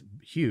boss that's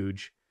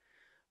huge,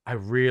 I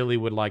really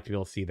would like to be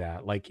able to see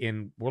that. Like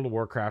in World of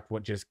Warcraft,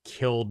 what just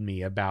killed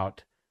me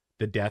about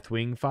the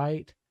Deathwing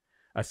fight,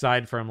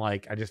 aside from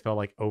like, I just felt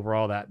like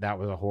overall that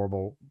was a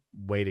horrible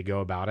way to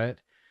go about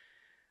it,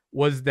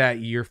 was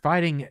that you're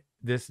fighting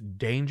this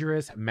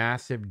dangerous,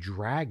 massive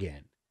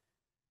dragon.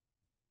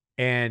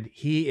 And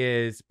he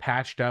is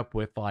patched up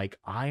with like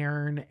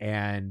iron,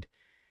 and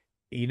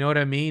you know what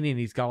I mean? And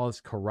he's got all this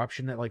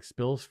corruption that like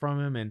spills from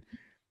him. And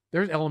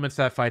there's elements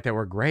to that fight that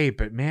were great,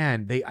 but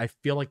man, I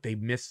feel like they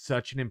missed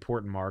such an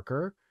important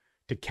marker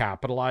to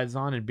capitalize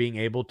on, and being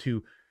able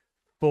to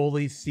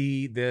fully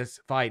see this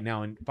fight.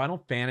 Now in Final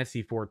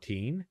Fantasy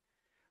 14,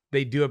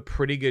 they do a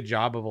pretty good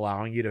job of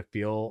allowing you to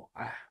feel.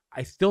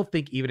 I still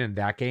think even in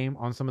that game,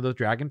 on some of those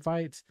dragon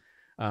fights,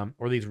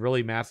 or these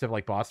really massive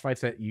like boss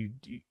fights, that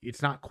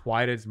it's not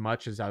quite as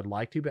much as I would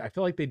like to, but I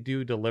feel like they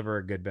do deliver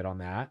a good bit on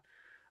that.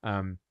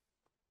 Um,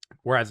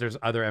 Whereas there's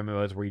other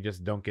MMOs where you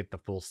just don't get the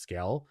full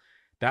scale.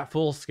 That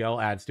full scale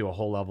adds to a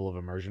whole level of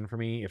immersion for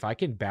me. If I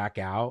can back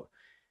out,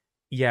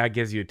 yeah, it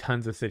gives you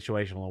tons of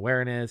situational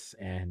awareness,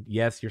 and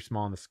yes, you're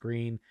small on the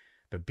screen,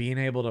 but being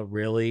able to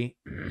really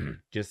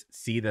just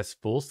see this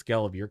full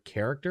scale of your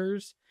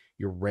characters,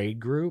 your raid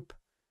group,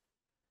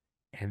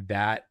 and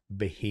that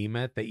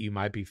behemoth that you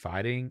might be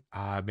fighting,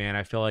 man,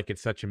 I feel like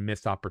it's such a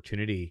missed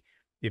opportunity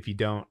if you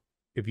don't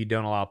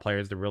allow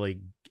players to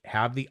really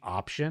have the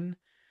option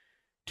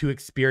to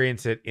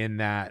experience it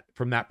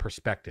from that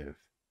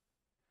perspective.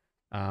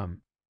 Yeah,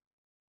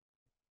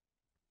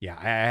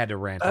 I had to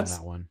rant on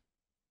that one.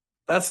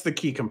 That's the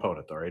key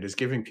component, though, right? Is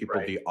giving people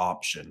Right. the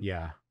option,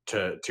 Yeah,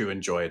 to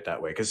enjoy it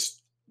that way.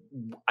 Because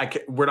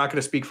we're not going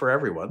to speak for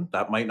everyone.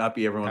 That might not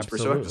be everyone's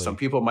perspective. Some absolutely.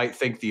 people might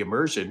think the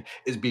immersion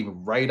is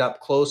being right up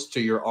close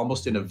to, you're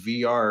almost in a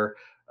VR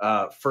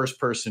first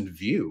person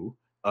view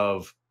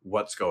of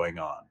what's going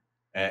on.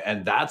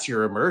 And that's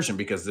your immersion,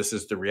 because this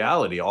is the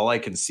reality. All I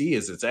can see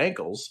is its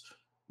ankles.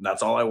 And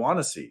that's all I want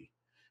to see.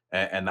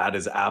 And that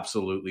is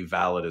absolutely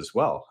valid as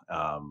well.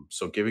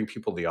 So giving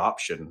people the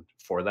option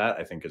for that,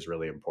 I think, is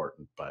really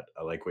important. But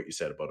I like what you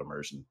said about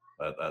immersion.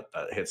 That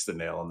hits the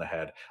nail on the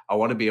head. I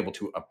want to be able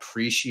to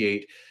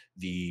appreciate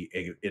the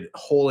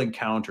whole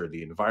encounter,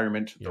 the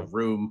environment, the Yep.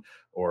 room,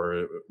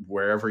 or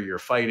wherever you're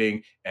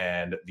fighting,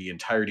 and the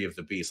entirety of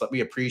the beast. Let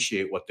me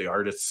appreciate what the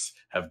artists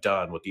have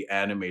done, what the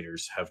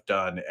animators have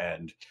done,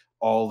 and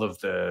all of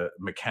the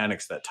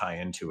mechanics that tie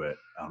into it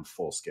on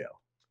full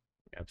scale.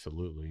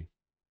 Absolutely.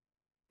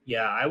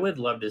 Yeah, I would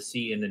love to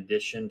see in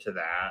addition to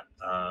that,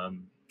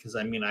 because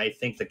I mean, I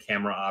think the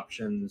camera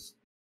options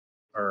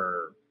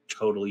are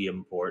totally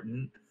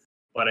important,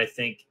 but I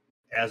think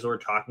as we're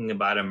talking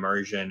about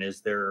immersion,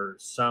 is there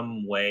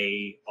some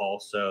way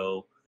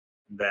also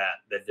that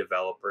the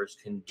developers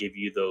can give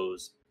you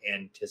those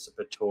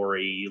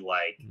anticipatory,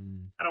 like,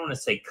 Mm. I don't want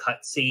to say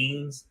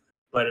cutscenes,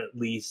 but at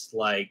least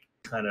like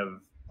kind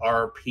of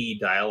RP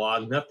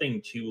dialogue,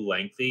 nothing too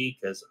lengthy,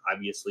 because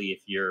obviously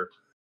if you're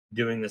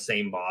doing the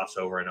same boss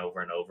over and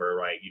over and over,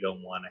 right? You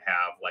don't want to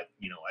have like,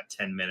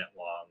 a 10-minute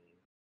long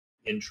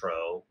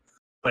intro,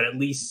 but at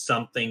least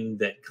something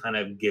that kind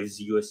of gives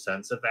you a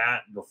sense of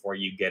that before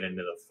you get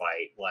into the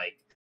fight. Like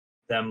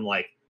them,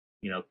 like,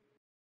 you know,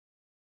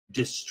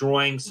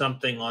 destroying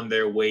something on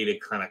their way to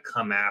kind of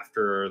come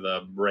after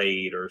the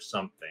raid or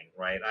something,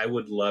 right? I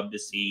would love to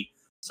see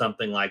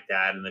something like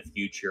that in the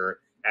future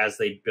as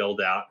they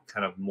build out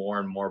kind of more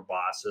and more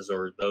bosses,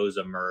 or those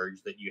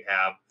emerge, that you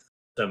have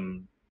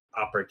some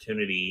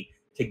opportunity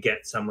to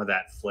get some of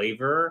that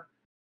flavor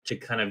to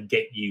kind of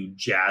get you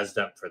jazzed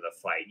up for the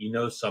fight.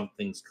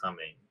 Something's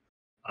coming.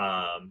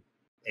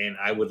 And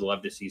I would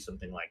love to see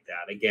something like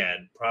that.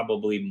 Again,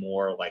 probably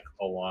more like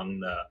along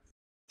the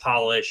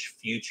polish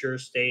future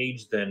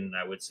stage than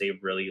I would say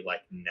really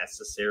like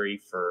necessary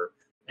for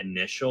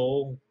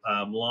initial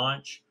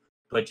launch.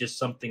 But just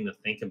something to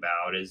think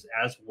about is,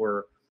 as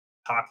we're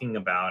talking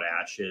about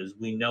Ashes,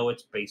 we know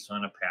it's based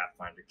on a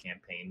Pathfinder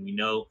campaign. We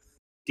know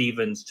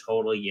Steven's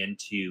totally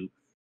into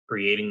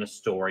creating a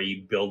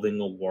story, building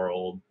a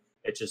world.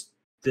 It just,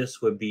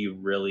 this would be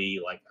really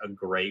like a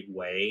great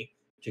way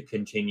to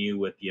continue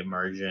with the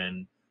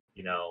immersion,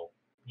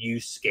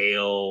 use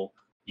scale,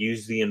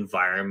 use the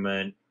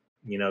environment,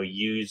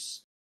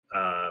 use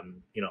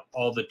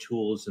all the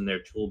tools in their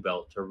tool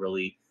belt to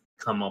really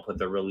come up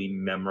with a really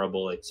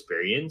memorable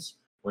experience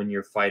when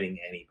you're fighting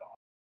any boss.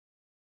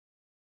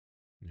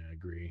 Yeah, I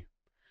agree.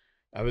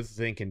 I was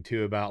thinking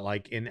too about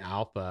like in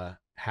alpha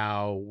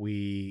how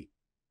we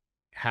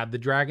had the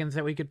dragons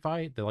that we could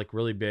fight. They're like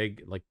really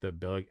big, like the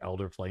big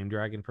elder flame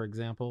dragon, for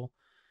example.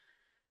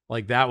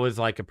 Like that was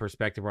like a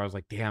perspective where I was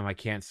like, damn, I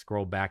can't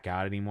scroll back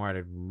out anymore.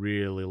 I'd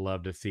really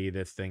love to see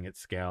this thing at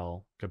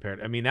scale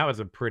compared. I mean, that was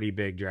a pretty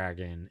big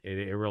dragon.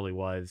 It really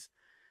was.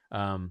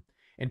 Um,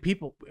 and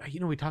people,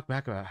 we talked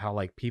back about how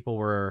like people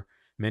were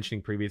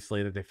mentioning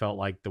previously that they felt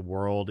like the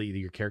world, either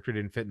your character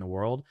didn't fit in the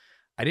world.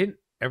 I didn't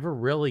ever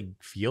really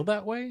feel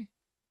that way,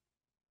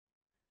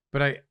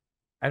 but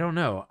I don't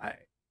know.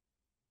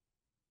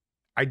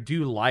 I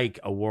do like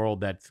a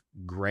world that's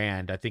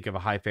grand. I think of a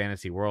high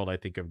fantasy world. I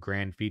think of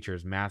grand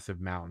features, massive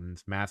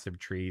mountains, massive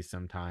trees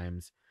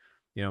sometimes,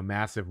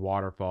 massive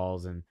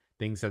waterfalls and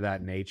things of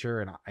that nature.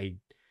 And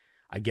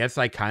I guess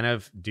I kind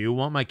of do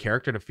want my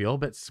character to feel a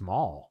bit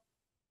small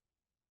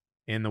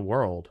in the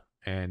world,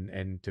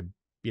 and to,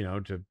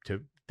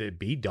 to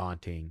be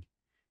daunting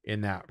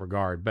in that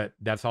regard. But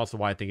that's also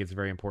why I think it's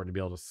very important to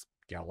be able to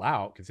scale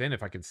out, because then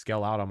if I can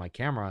scale out on my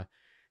camera,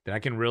 then I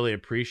can really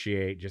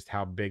appreciate just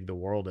how big the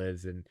world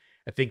is. And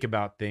I think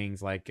about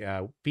things like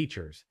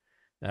features.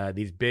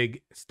 these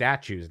big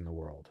statues in the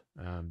world,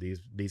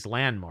 these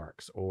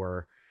landmarks,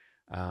 or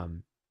a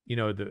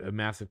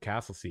massive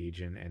castle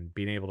siege, and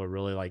being able to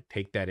really like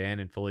take that in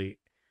and fully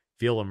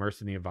feel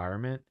immersed in the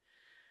environment,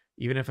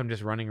 even if I'm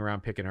just running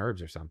around picking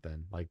herbs or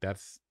something. Like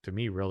that's to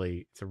me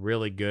really, it's a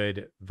really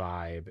good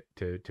vibe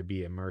to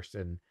be immersed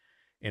in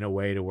a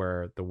way to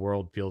where the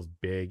world feels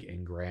big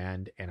and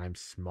grand and I'm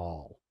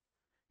small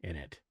in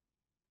it.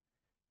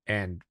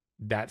 And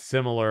that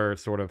similar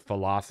sort of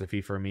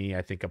philosophy for me,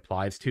 I think,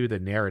 applies to the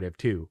narrative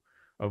too,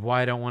 of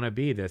why I don't want to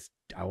be this.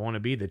 I want to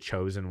be the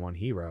chosen one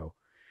hero.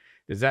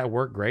 Does that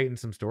work great in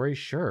some stories?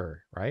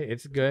 Sure, right?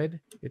 It's good.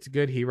 It's a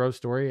good hero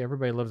story.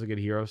 Everybody loves a good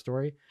hero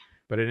story.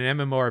 But in an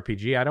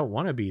MMORPG, I don't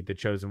want to be the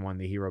chosen one,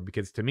 the hero,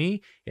 because to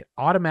me, it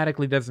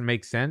automatically doesn't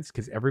make sense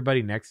because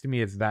everybody next to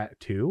me is that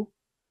too.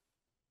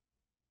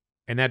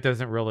 And that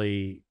doesn't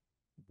really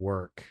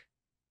work.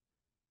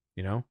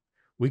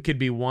 We could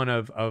be one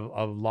of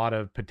a lot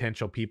of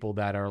potential people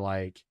that are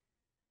like,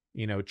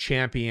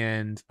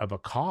 champions of a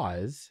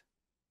cause.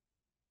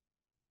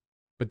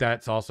 But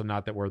that's also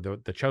not that we're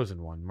the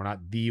chosen one. We're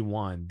not the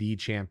one, the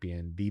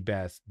champion, the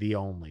best, the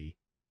only,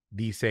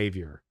 the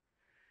savior.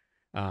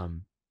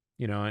 And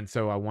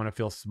so I want to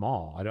feel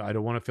small. I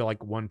don't want to feel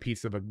like one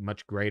piece of a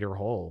much greater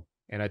whole.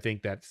 And I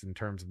think that's in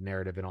terms of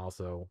narrative and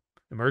also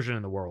immersion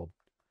in the world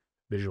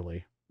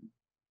visually.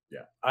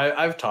 Yeah,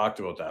 I've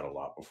talked about that a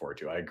lot before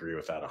too. I agree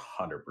with that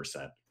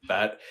 100%.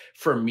 That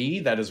for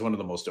me, that is one of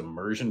the most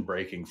immersion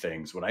breaking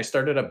things. When I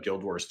started up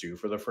Guild Wars 2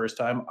 for the first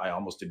time, I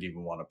almost didn't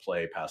even want to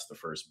play past the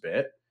first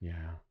bit.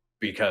 Yeah.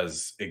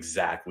 Because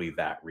exactly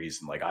that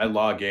reason. Like I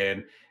log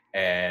in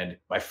and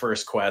my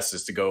first quest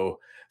is to go,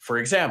 for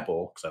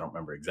example, because I don't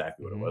remember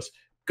exactly what it was,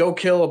 go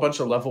kill a bunch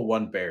of level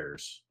 1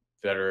 bears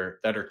that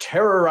are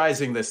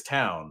terrorizing this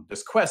town.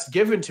 This quest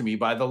given to me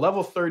by the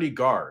level 30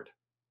 guard.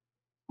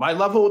 My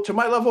level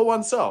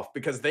 1 self,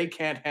 because they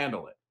can't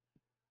handle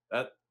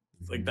it.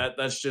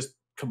 That's just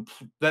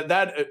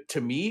that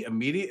to me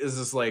immediate is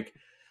just like,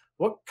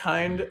 what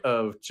kind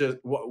of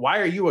why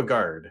are you a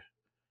guard?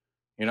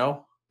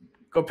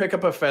 Go pick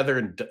up a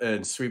feather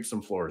and sweep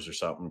some floors or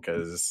something,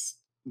 because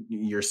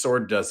your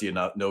sword does you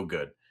no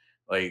good.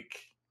 Like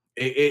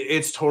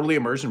it's totally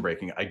immersion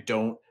breaking. I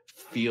don't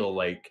feel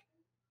like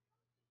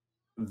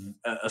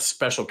a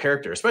special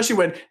character, especially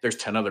when there's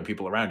 10 other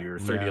people around you or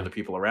 30 other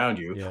people around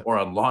you, or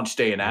on launch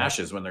day in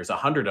Ashes when there's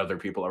 100 other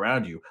people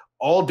around you,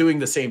 all doing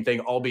the same thing,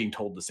 all being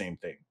told the same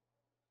thing.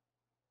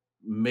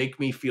 Make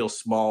me feel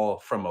small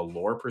from a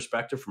lore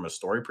perspective, from a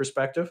story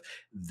perspective,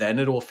 then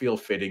it will feel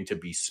fitting to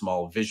be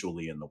small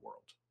visually in the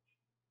world.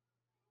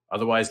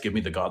 Otherwise, give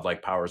me the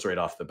godlike powers right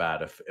off the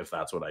bat if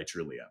that's what I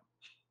truly am.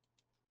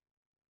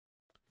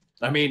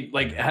 I mean,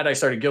 like, had I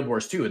started Guild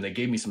Wars 2 and they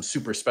gave me some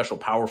super special,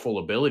 powerful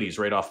abilities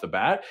right off the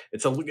bat,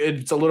 it's a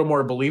little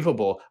more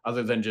believable,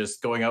 other than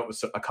just going out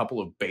with a couple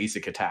of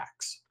basic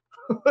attacks.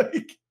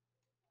 And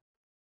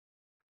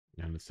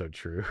it's so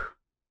true.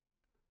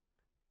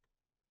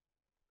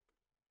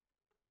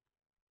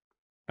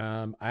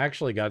 I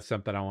actually got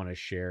something I want to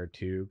share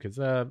too, because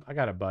I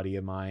got a buddy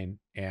of mine,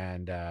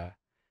 and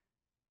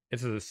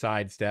this is a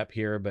side step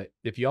here, but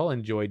if y'all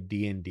enjoyed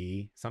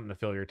D&D, something to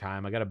fill your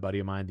time, I got a buddy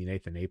of mine, the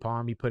Nathan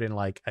Napalm. He put in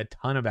like a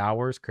ton of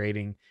hours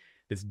creating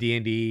this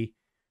D&D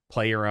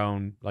play your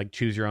own, like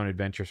choose your own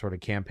adventure sort of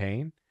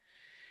campaign.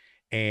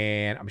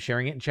 And I'm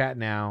sharing it in chat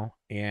now,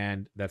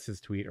 and that's his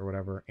tweet or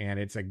whatever. And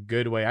it's a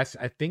good way. I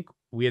think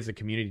we as a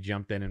community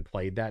jumped in and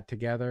played that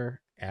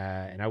together.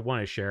 And I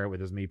want to share it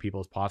with as many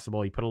people as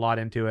possible. He put a lot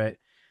into it,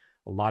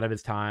 a lot of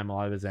his time, a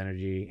lot of his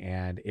energy,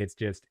 and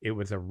it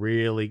was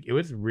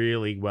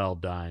really well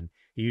done.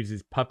 He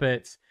uses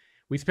puppets.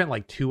 We spent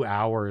like 2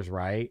 hours,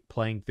 right,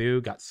 playing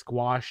through, got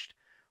squashed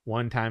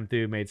one time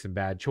through, made some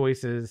bad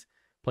choices,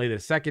 played the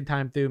second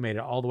time through, made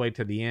it all the way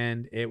to the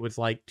end. It was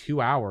like 2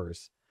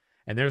 hours,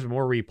 and there's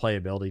more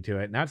replayability to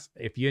it. And that's,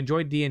 if you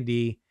enjoyed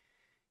D&D,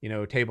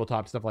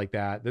 tabletop stuff like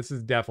that, this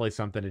is definitely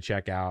something to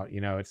check out.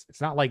 It's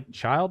not like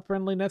child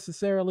friendly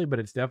necessarily, but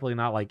it's definitely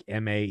not like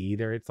MA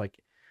either. It's like,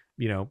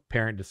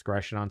 parent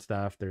discretion on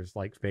stuff. There's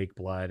like fake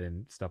blood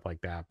and stuff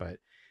like that, but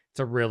it's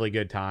a really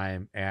good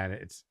time, and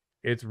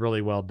it's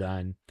really well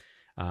done.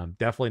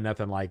 Definitely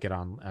nothing like it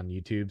on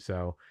YouTube.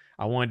 So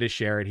I wanted to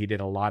share it. He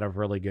did a lot of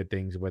really good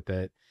things with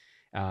it.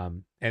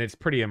 And it's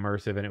pretty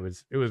immersive, and it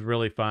was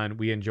really fun.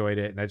 We enjoyed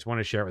it, and I just want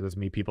to share it with as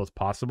many people as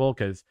possible,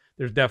 because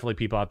there's definitely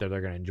people out there that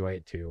are going to enjoy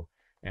it too.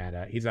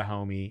 And he's a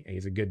homie, and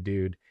he's a good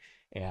dude,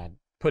 and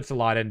puts a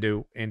lot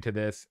into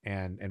this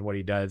and what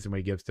he does and what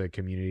he gives to the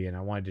community. And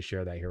I wanted to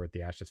share that here with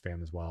the Ashes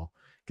fam as well,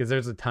 because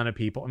there's a ton of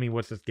people. I mean,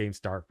 what's this game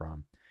start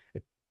from? A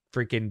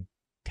freaking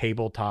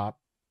tabletop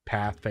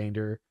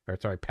Pathfinder,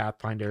 words are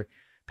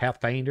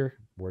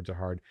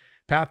hard,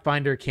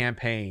 Pathfinder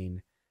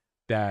campaign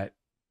that,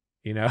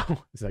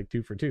 it's like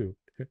 2 for 2.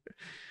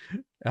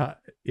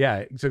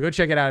 Yeah, so go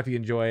check it out if you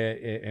enjoy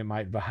it. It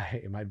might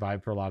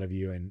vibe for a lot of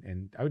you,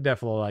 and I would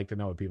definitely like to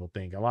know what people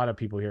think. A lot of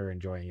people here are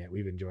enjoying it.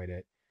 We've enjoyed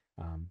it.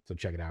 So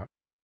check it out.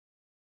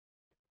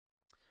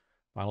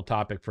 Final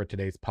topic for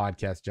today's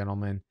podcast,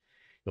 gentlemen.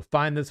 You'll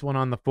find this one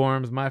on the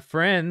forums, my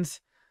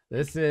friends.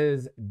 This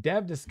is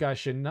dev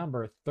discussion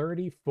number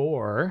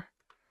 34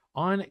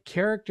 on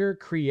character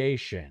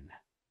creation.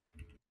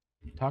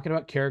 Talking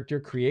about character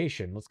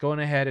creation, let's go on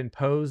ahead and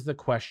pose the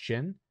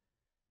question.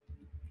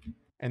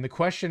 And the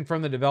question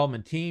from the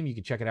development team, you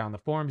can check it out on the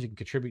forums. You can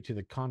contribute to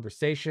the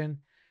conversation.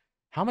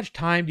 How much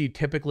time do you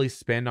typically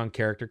spend on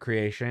character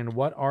creation?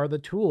 What are the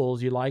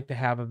tools you like to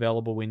have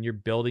available when you're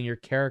building your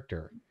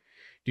character?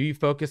 Do you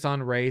focus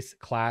on race,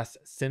 class,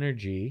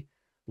 synergy,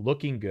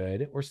 looking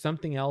good, or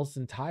something else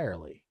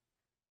entirely?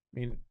 I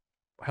mean,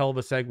 hell of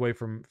a segue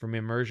from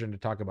immersion to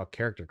talk about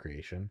character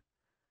creation.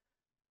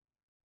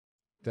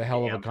 It's a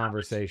hell of a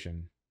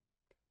conversation.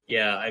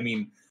 Yeah, I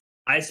mean,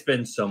 I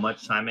spend so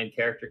much time in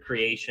character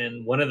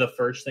creation. One of the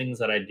first things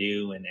that I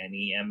do in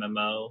any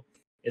MMO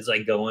is I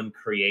go and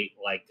create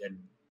like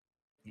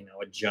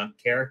a junk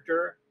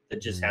character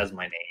that just has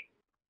my name,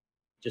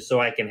 just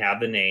so I can have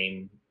the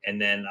name, and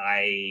then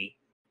I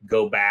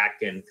go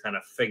back and kind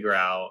of figure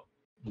out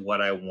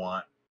what I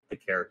want the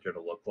character to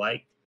look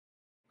like.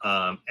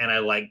 And I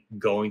like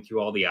going through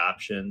all the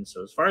options.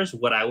 So as far as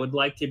what I would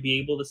like to be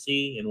able to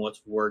see and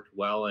what's worked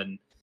well in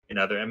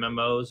other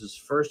MMOs is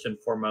first and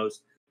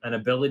foremost an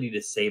ability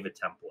to save a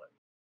template.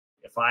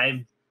 If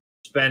I've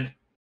spent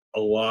a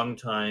long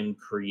time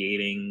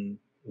creating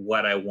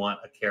what I want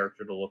a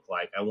character to look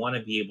like, I want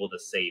to be able to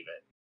save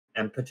it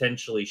and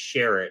potentially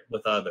share it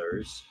with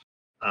others,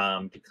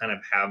 to kind of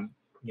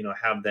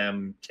have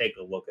them take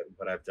a look at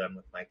what I've done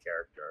with my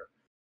character.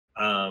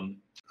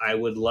 I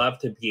would love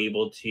to be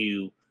able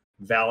to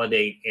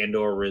validate and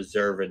or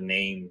reserve a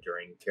name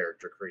during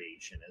character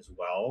creation as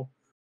well,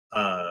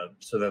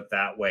 so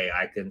that way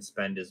I can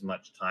spend as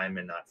much time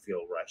and not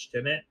feel rushed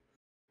in it.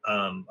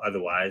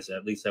 Otherwise,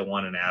 at least I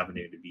want an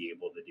avenue to be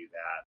able to do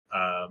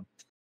that.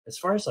 As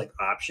far as like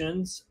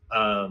options,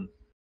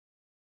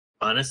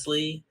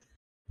 honestly,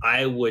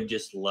 I would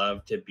just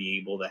love to be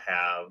able to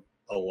have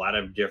a lot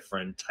of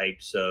different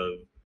types of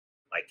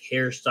like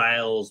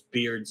hairstyles,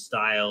 beard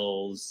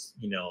styles.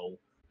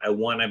 I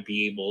want to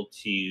be able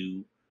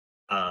to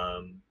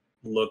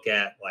look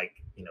at like,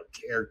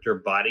 character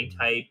body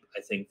type.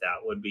 I think that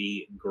would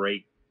be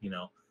great,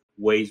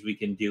 ways we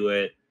can do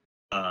it.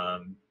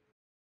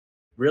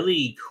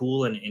 Really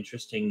cool and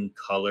interesting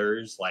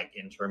colors, like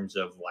in terms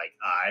of like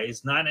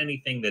eyes, not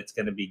anything that's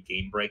going to be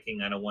game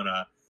breaking. I don't want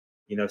to,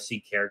 see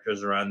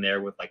characters around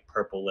there with like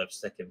purple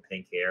lipstick and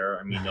pink hair.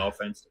 I mean, no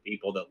offense to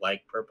people that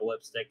like purple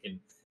lipstick and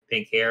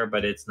pink hair,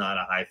 but it's not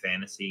a high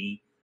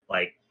fantasy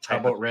like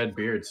type. How about red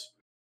beards?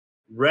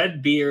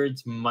 Red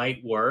beards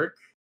might work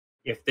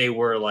if they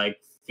were like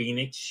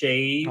Phoenix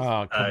shade.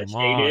 Oh, come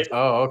shaded. on.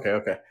 Oh,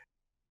 okay.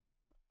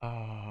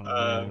 Oh,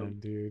 man,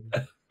 dude.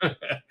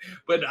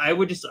 But I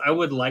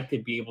would like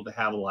to be able to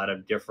have a lot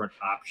of different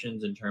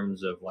options in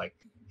terms of like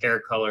hair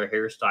color,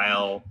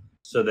 hairstyle,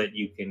 so that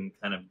you can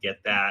kind of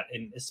get that.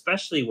 And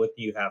especially with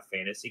you have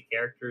fantasy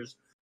characters,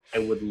 I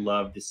would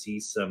love to see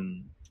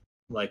some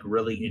like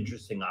really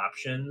interesting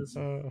options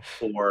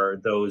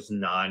for those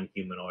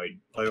non-humanoid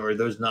or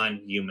those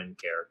non-human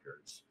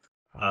characters.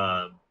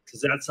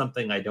 Because that's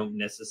something I don't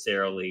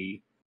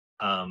necessarily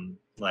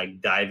like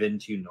dive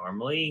into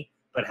normally,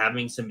 but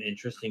having some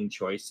interesting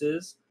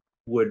choices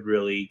would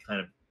really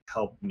kind of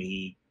help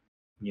me,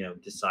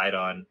 decide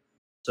on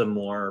some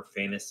more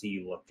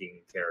fantasy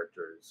looking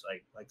characters.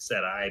 Like I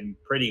said, I'm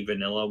pretty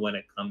vanilla when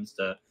it comes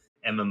to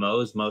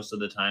MMOs. Most of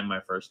the time, my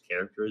first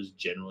character is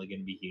generally going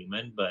to be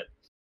human, but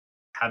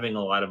having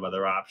a lot of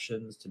other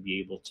options to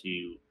be able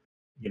to,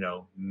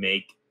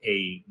 make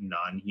a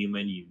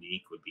non-human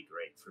unique would be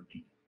great for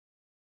me.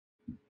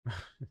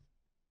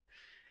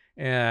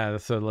 Yeah,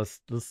 so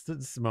let's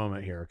this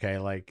moment here, okay?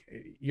 Like,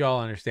 you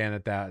all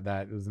understand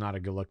that was not a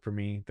good look for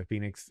me. The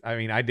Phoenix, I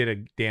mean, I did a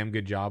damn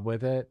good job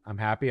with it. I'm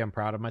happy. I'm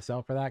proud of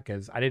myself for that,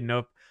 because I didn't know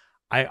if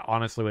I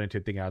honestly went into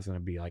thinking I was gonna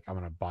be like, I'm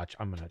gonna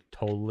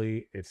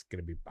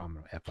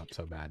F up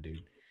so bad,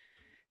 dude.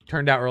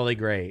 Turned out really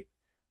great.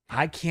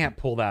 I can't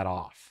pull that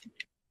off.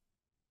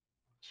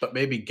 But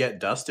maybe Get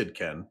Dusted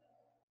can.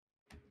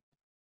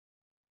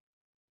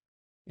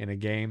 In a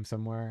game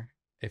somewhere.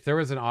 If there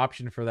was an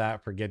option for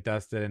that for Get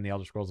Dusted in the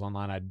Elder Scrolls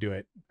Online, I'd do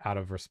it out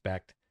of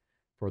respect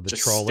for the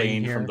just trolling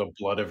stained here. From the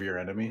blood of your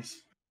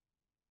enemies.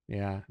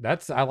 Yeah,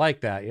 I like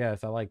that.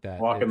 Yes, I like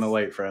that. Walk in the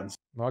light, friends.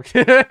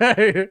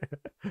 Okay.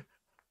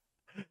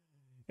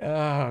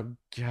 Oh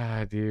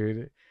god,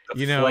 dude.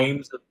 The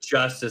flames of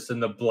justice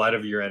and the blood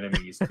of your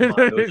enemies. Come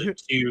on,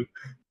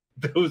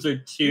 those are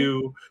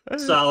two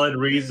solid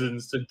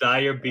reasons to dye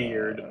your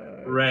beard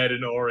red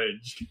and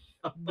orange.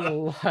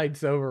 The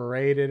light's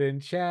overrated in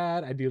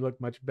chat. I do look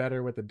much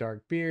better with a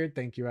dark beard.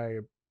 Thank you. I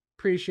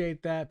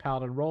appreciate that.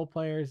 Paladin role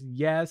players.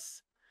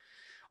 Yes.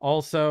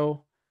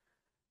 Also,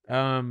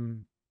 the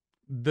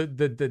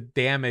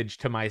damage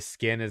to my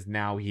skin is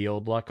now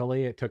healed.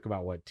 Luckily, it took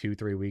about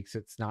 2-3 weeks.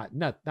 It's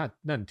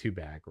nothing too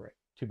bad, right?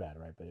 Too bad,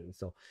 right? But it was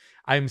still.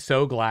 I'm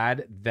so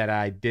glad that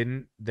I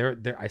didn't.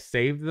 I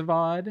saved the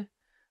VOD.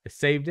 I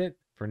saved it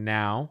for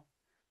now.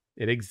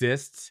 It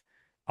exists.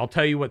 I'll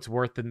tell you what's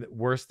worse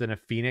than a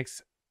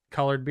Phoenix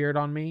colored beard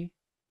on me,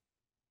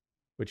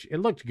 which it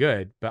looked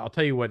good, but I'll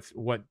tell you what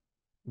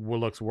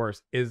looks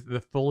worse is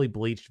the fully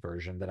bleached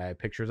version that I have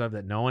pictures of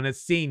that no one has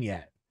seen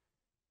yet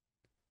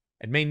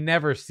and may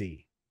never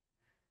see.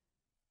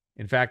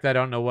 In fact, I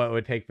don't know what it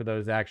would take for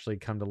those to actually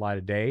come to light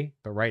of day,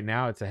 but right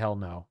now it's a hell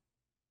no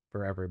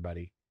for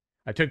everybody.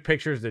 I took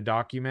pictures to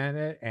document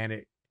it, and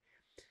it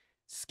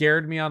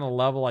scared me on a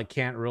level I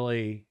can't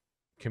really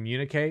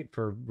communicate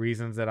for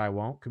reasons that I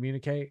won't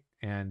communicate.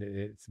 And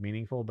it's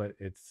meaningful, but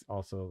it's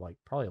also like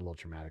probably a little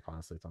traumatic,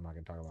 honestly. So I'm not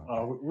going to talk about it.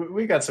 Oh,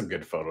 we got some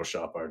good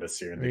Photoshop artists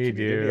here in the We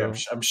community. do.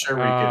 I'm sure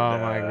we Oh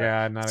could my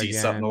God, not see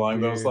again, something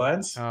along those dude.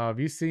 lines. Have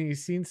you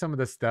seen some of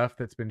the stuff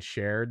that's been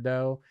shared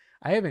though?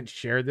 I haven't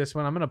shared this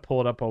one. I'm going to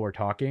pull it up while we're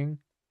talking,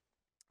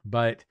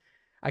 but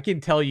I can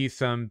tell you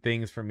some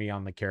things for me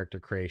on the character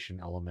creation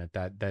element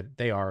that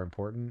they are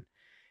important.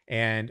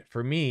 And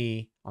for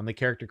me, on the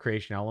character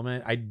creation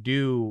element, I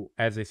do,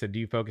 as I said, do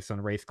you focus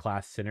on race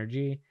class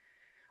synergy?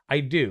 I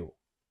do,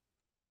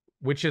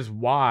 which is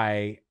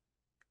why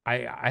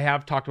I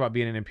have talked about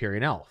being an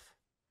Empyrean elf,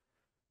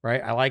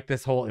 right? I like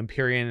this whole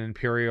Empyrean and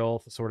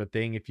Imperial sort of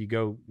thing. If you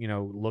go,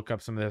 look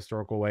up some of the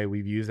historical way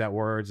we've used that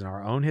words in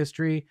our own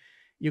history,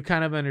 you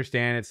kind of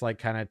understand it's like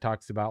kind of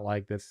talks about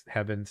like this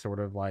heaven sort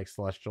of like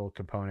celestial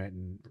component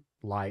and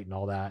light and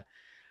all that.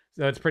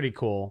 So it's pretty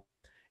cool.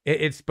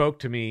 It spoke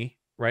to me,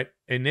 right?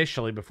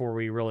 Initially, before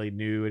we really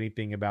knew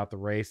anything about the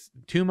race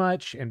too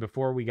much. And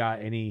before we've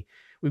got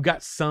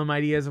some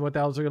ideas of what the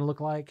elves are going to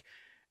look like,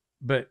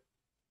 but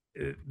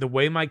the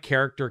way my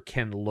character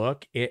can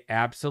look, it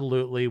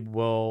absolutely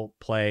will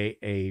play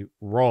a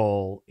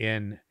role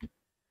in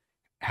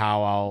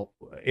how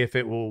if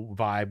it will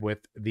vibe with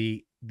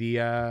the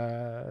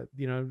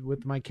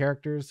with my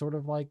character's sort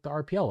of like the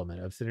RP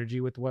element of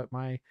synergy with what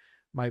my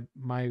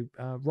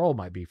role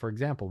might be. For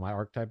example, my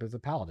archetype is a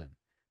paladin.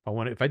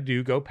 If I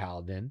do go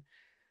paladin,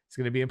 it's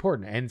going to be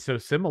important. And so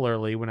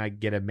similarly, when I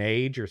get a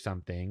mage or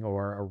something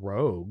or a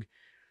rogue,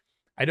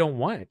 I don't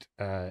want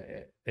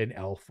an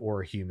elf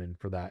or a human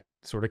for that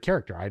sort of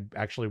character. I'd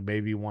actually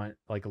maybe want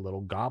like a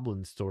little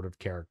goblin sort of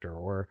character,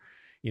 or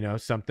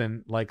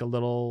something like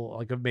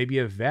maybe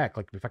a Vec.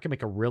 Like if I can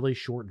make a really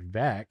short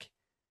Vec,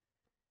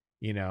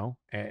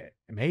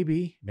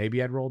 maybe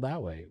I'd roll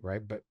that way,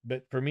 right?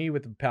 But for me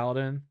with the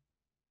paladin,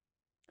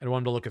 I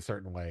want him to look a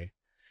certain way,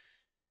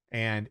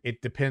 and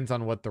it depends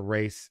on what the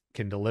race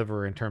can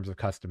deliver in terms of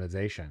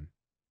customization.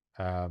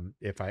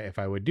 If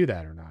I would do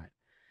that or not.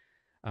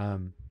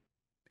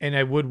 And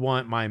I would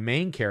want my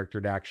main character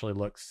to actually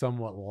look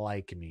somewhat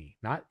like me.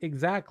 Not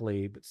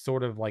exactly, but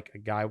sort of like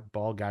a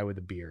bald guy with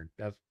a beard.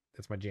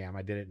 That's my jam.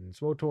 I did it in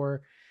SWOTOR.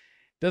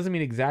 Doesn't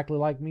mean exactly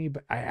like me,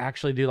 but I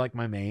actually do like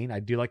my main.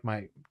 I do like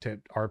to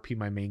RP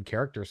my main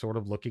character sort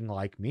of looking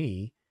like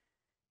me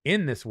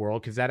in this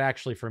world, because that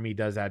actually for me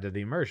does add to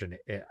the immersion.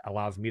 It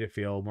allows me to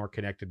feel more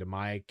connected to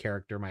my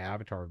character, my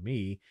avatar of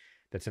me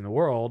that's in the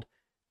world,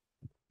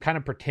 kind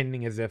of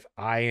pretending as if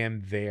I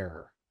am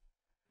there.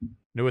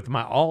 With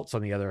my alts,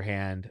 on the other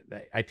hand,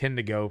 I tend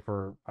to go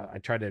for, I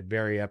try to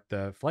vary up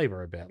the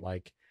flavor a bit,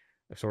 like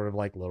sort of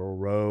like little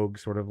rogue,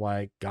 sort of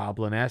like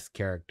goblin-esque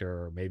character,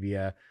 or maybe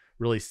a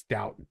really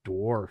stout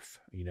dwarf,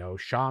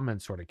 shaman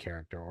sort of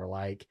character, or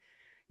like,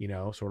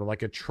 sort of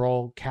like a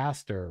troll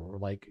caster, or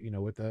like,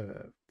 with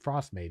a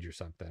frost mage or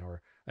something,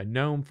 or a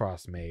gnome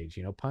frost mage,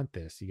 punt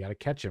this, you got to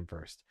catch him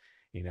first,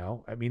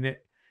 I mean,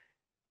 it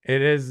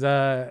is,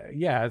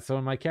 it's one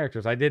of my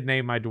characters. I did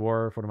name one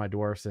of my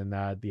dwarfs in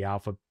the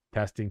alpha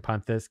testing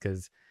Punthus,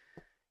 because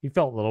he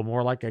felt a little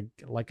more like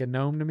a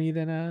gnome to me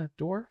than a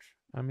dwarf.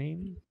 I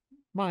mean,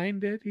 mine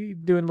did. He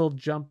doing little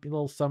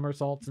little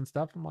somersaults and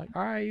stuff. I'm like,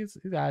 all right, he's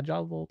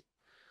agile,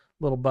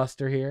 little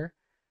buster here.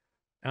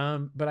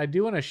 But I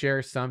do want to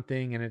share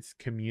something, and it's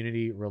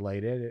community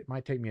related. It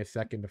might take me a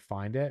second to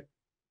find it.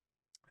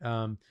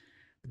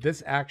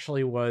 This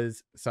actually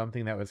was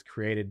something that was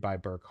created by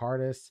Burke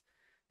Hardis,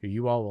 who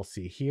you all will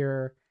see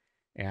here.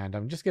 And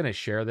I'm just going to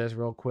share this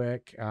real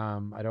quick.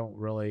 I don't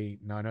really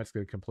know. I know it's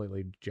going to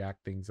completely jack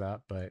things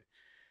up, but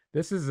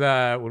this is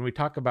when we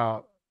talk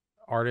about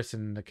artists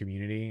in the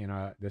community,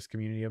 and this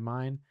community of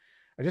mine,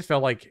 I just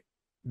felt like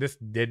this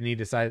did need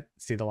to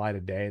see the light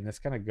of day. And this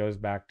kind of goes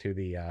back to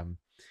the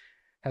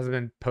hasn't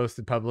been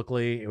posted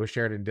publicly. It was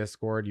shared in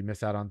Discord. You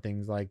miss out on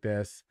things like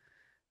this.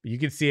 You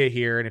can see it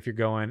here. And if you're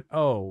going,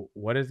 oh,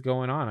 what is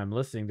going on? I'm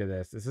listening to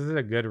this. This is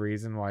a good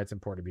reason why it's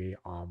important to be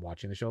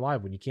watching the show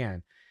live when you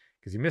can,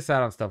 because you miss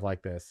out on stuff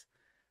like this.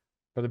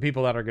 For the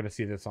people that are going to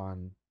see this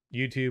on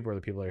YouTube, or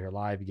the people that are here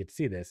live, you get to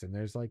see this. And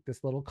there's like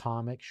this little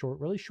comic,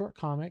 really short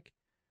comic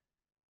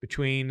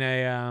between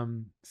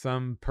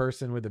some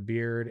person with a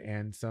beard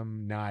and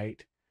some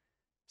knight.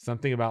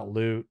 Something about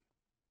loot.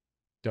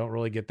 Don't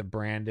really get the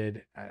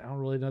branded. I don't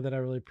really know that I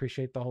really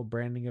appreciate the whole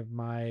branding of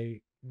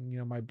my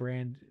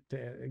brand to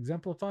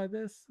exemplify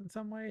this in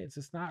some way. It's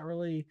just not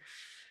really,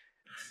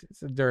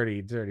 it's a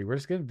dirty. We're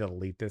just going to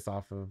delete this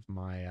off of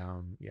my,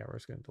 we're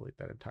just going to delete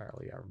that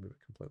entirely. Yeah, remove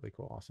it completely.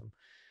 Cool. Awesome.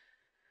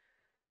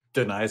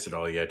 denies it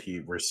all, yet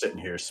we're sitting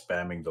here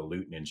spamming the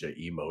Loot Ninja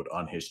emote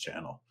on his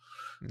channel.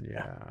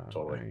 Yeah, Yeah,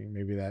 totally. I mean,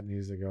 maybe that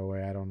needs to go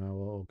away. I don't know.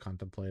 We'll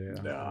contemplate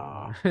it.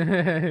 Nah.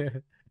 Yeah.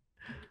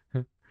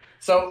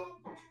 So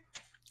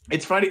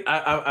it's funny.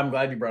 I'm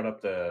glad you brought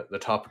up the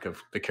topic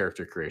of the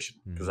character creation,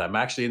 because I'm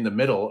actually in the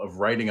middle of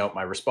writing out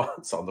my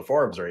response on the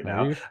forums right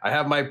now. you? I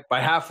have my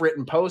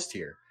half-written post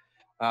here.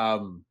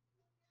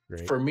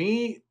 Great. For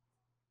me,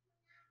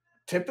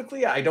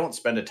 typically, I don't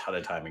spend a ton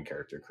of time in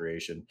character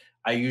creation.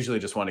 I usually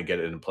just want to get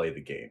in and play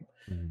the game.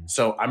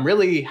 So I'm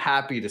really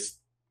happy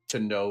to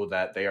know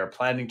that they are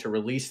planning to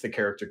release the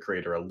character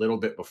creator a little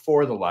bit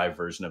before the live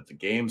version of the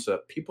game, so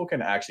that people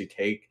can actually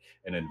take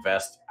and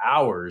invest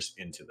hours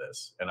into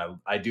this. And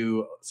I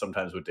do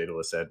sometimes what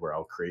Daedalus said, where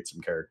I'll create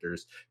some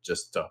characters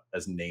just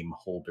as name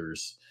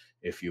holders,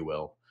 if you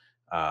will.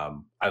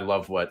 I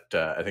love what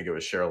I think it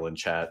was Cheryl in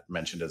chat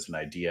mentioned as an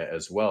idea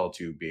as well,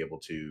 to be able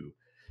to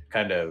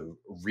kind of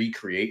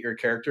recreate your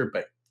character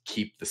but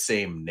keep the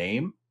same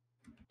name.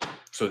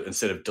 So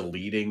instead of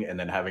deleting and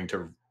then having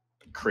to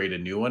create a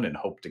new one and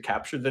hope to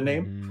capture the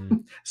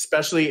name,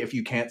 especially if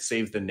you can't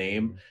save the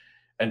name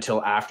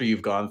until after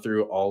you've gone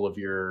through all of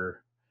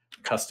your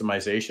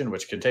customization,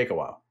 which can take a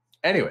while.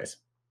 Anyways,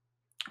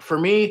 for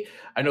me,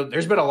 I know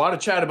there's been a lot of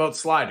chat about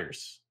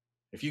sliders.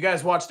 If you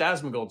guys watched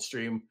Asmongold's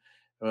stream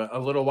a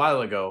little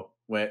while ago,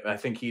 when I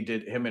think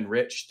him and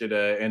Rich did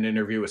an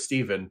interview with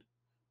Steven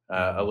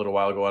a little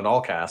while ago on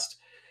Allcast,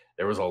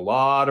 there was a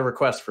lot of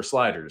requests for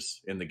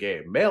sliders in the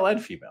game, male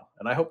and female,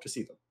 and I hope to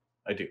see them.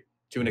 I do,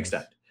 to an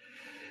extent.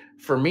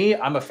 For me,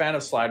 I'm a fan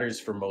of sliders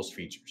for most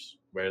features,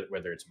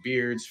 whether it's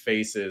beards,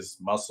 faces,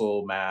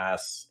 muscle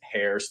mass,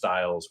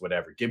 hairstyles,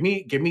 whatever. Give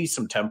me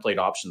some template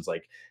options,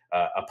 like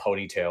a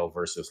ponytail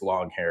versus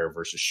long hair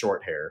versus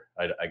short hair.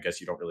 I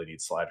guess you don't really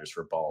need sliders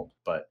for bald,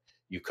 but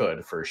you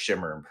could for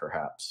shimmer,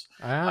 perhaps.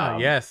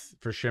 Yes,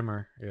 for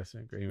shimmer. Yes,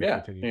 I agree.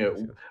 Yeah.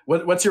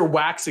 What's your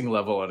waxing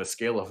level on a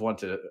scale of 1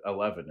 to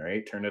 11?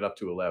 Right, turn it up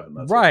to 11.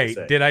 That's right.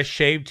 Did I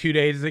shave 2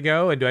 days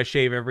ago, and do I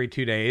shave every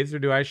 2 days, or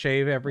do I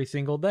shave every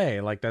single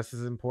day? Like, that's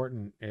as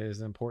important.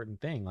 Is an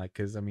important thing. Like,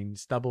 because I mean,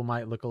 stubble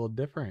might look a little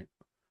different.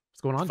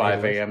 What's going on?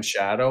 5 a.m.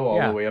 shadow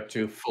all the way up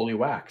to fully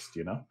waxed.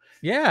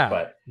 Yeah.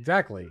 But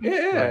exactly.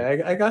 Yeah,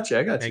 right. I got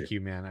you. Thank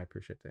you, man. I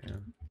appreciate that. Yeah.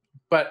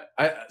 But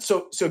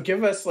so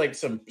give us like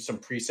some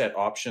preset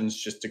options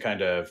just to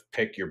kind of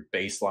pick your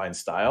baseline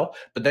style,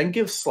 but then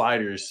give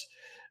sliders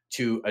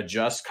to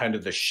adjust kind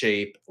of the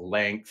shape,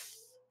 length,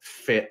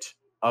 fit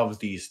of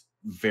these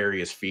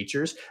various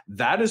features.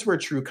 That is where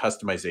true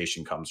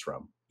customization comes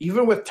from.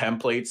 Even with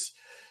templates,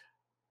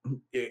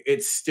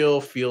 it still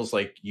feels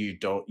like you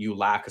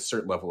lack a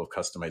certain level of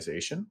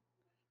customization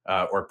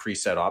or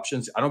preset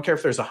options. I don't care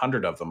if there's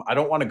 100 of them. I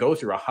don't want to go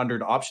through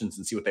 100 options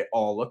and see what they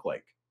all look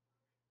like.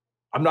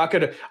 I'm not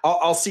going to,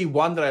 I'll see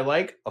one that I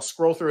like. I'll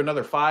scroll through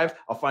another 5.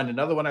 I'll find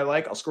another one I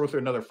like. I'll scroll through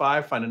another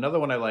 5, find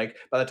another one I like.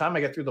 By the time I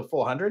get through the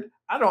full 100,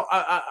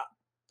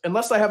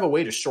 unless I have a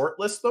way to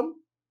shortlist them,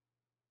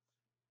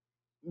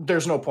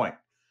 there's no point.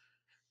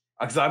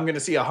 Because I'm going to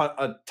see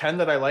a 10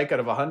 that I like out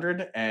of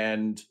 100,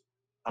 and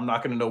I'm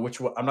not going to know which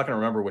one, I'm not going to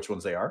remember which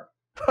ones they are.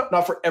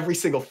 Not for every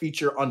single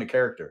feature on the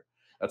character.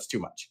 That's too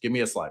much. Give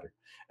me a slider.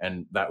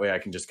 And that way I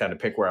can just kind of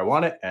pick where I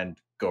want it and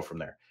go from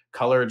there.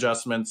 Color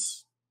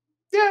adjustments.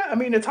 Yeah, I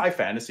mean, it's high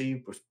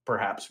fantasy.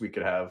 Perhaps we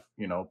could have,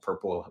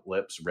 purple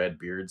lips, red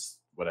beards,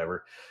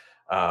 whatever.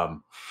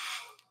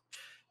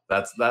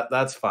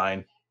 That's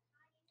fine.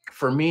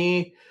 For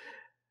me,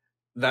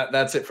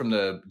 that's it from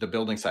the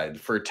building side.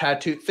 For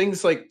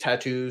things like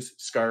tattoos,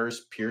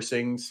 scars,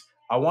 piercings,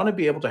 I want to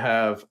be able to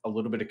have a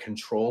little bit of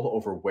control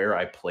over where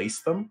I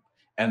place them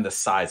and the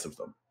size of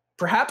them.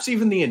 Perhaps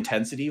even the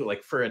intensity,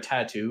 like for a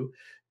tattoo,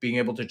 being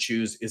able to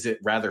choose, is it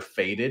rather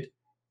faded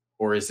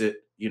or is it,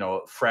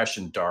 fresh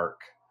and dark?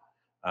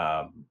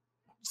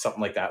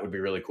 Something like that would be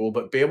really cool,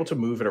 but be able to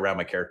move it around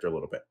my character a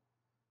little bit,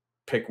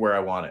 pick where I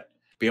want it,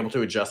 be able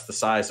to adjust the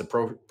size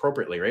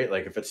appropriately, right?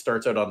 Like if it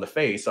starts out on the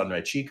face, on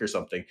my cheek or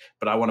something,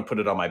 but I want to put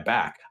it on my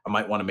back, I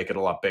might want to make it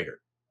a lot bigger,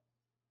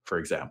 for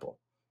example.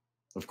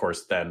 Of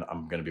course, then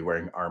I'm going to be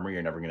wearing armor.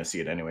 You're never going to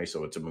see it anyway,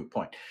 so it's a moot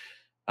point.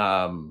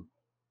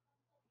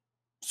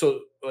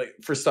 So like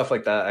for stuff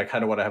like that, I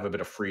kind of want to have a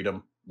bit of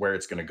freedom where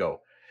it's going to go.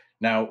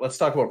 Now, let's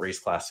talk about race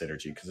class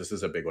synergy, because this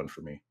is a big one for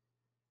me.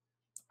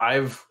 I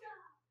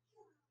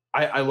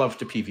love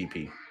to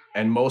PvP,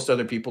 and most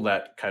other people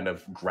that kind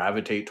of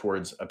gravitate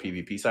towards a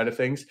PvP side of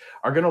things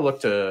are going to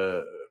look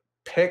to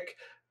pick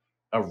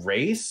a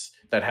race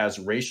that has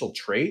racial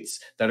traits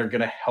that are going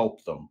to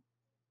help them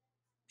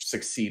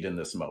succeed in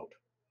this mode.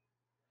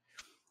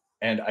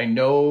 And I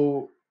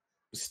know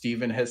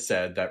Steven has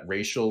said that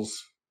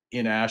racials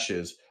in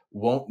Ashes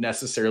won't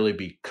necessarily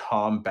be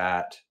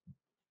combat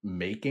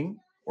making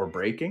or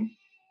breaking,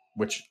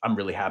 which I'm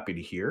really happy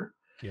to hear.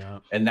 Yeah.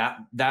 And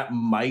that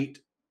might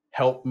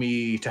help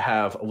me to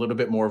have a little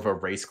bit more of a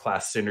race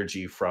class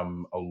synergy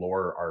from a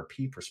lore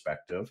RP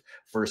perspective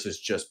versus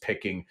just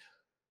picking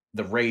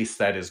the race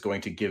that is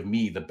going to give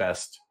me the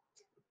best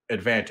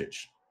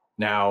advantage.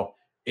 Now,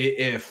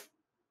 if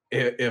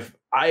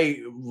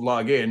I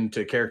log in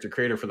to Character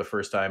Creator for the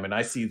first time and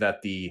I see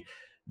that the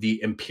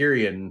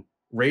Empyrean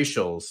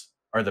racials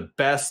are the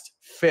best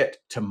fit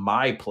to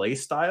my play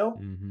style,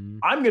 Mm-hmm.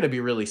 I'm going to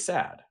be really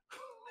sad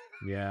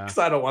Yeah. because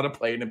I don't want to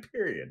play an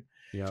Empyrean.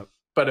 Yep.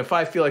 But if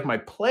I feel like my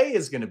play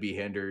is going to be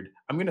hindered,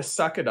 I'm going to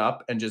suck it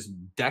up and just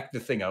deck the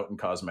thing out in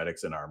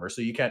cosmetics and armor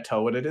so you can't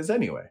tell what it is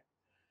anyway.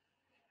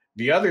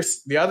 The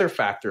other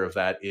factor of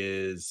that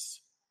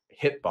is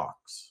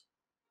hitbox.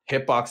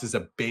 Hitbox is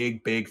a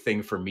big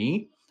thing for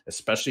me,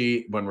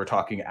 especially when we're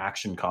talking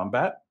action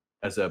combat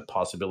as a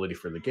possibility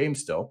for the game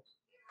still.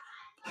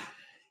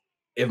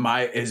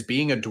 Is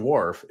being a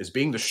dwarf, is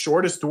being the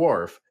shortest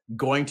dwarf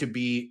going to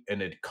be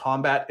a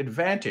combat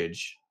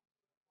advantage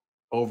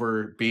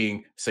over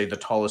being, say, the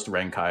tallest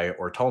Renkai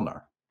or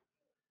Tulnar?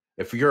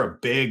 If you're a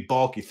big,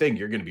 bulky thing,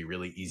 you're going to be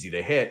really easy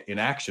to hit in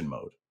action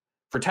mode.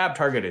 For tab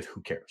targeted,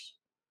 who cares?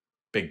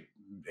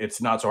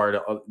 It's not so hard.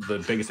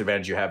 The biggest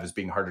advantage you have is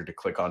being harder to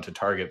click on to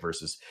target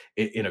versus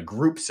in a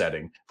group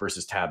setting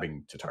versus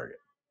tabbing to target.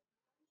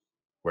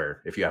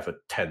 Where if you have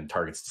 10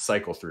 targets to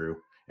cycle through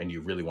and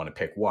you really want to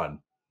pick one,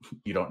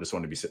 you don't just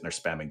want to be sitting there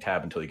spamming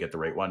tab until you get the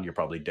right one. You're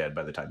probably dead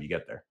by the time you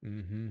get there.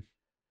 Mm-hmm.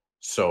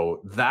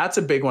 So that's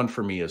a big one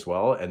for me as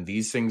well. And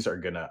these things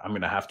I'm going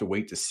to have to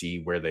wait to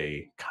see where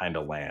they kind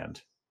of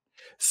land.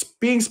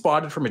 Being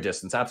spotted from a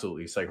distance,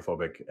 absolutely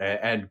psychophobic,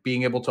 and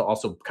being able to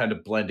also kind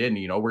of blend in.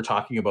 We're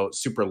talking about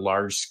super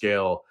large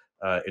scale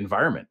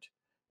environment,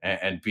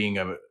 and being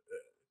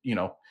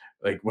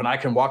like when I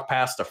can walk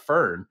past a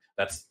fern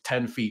that's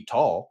 10 feet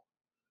tall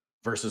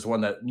versus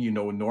one that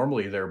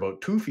normally they're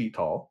about 2 feet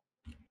tall.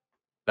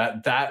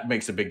 That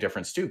makes a big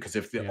difference too, because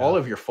if all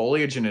of your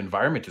foliage and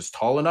environment is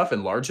tall enough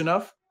and large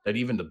enough that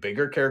even the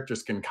bigger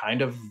characters can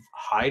kind of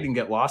hide and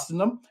get lost in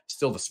them,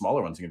 still the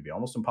smaller ones are going to be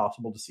almost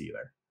impossible to see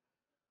there.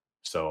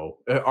 So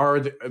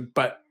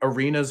but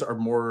arenas are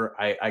more,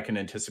 I can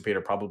anticipate,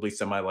 are probably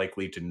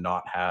semi-likely to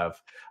not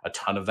have a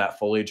ton of that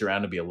foliage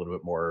around, to be a little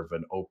bit more of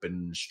an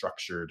open,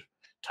 structured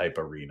type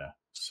arena.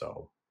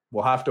 So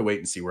we'll have to wait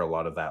and see where a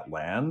lot of that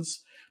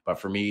lands. But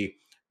for me,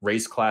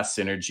 race class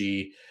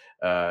synergy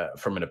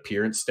from an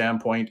appearance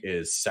standpoint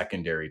is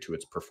secondary to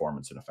its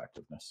performance and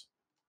effectiveness.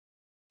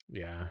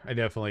 Yeah, I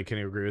definitely can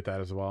agree with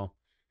that as well.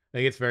 I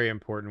think it's very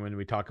important when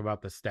we talk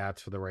about the stats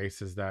for the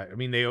races that, I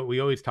mean, we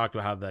always talked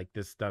about how like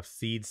this stuff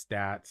seeds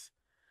stats,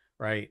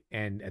 right?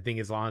 And I think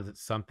as long as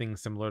it's something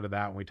similar to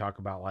that, when we talk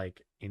about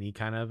like any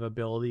kind of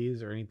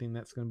abilities or anything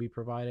that's going to be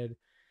provided,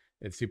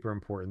 it's super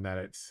important that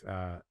it's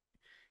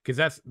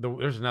because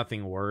there's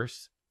nothing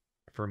worse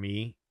for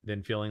me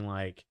than feeling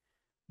like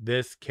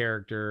this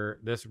character,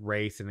 this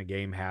race in the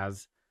game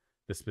has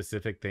the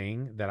specific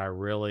thing that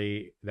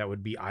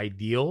would be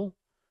ideal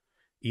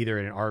either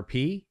in an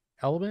RP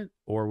element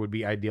or would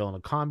be ideal in a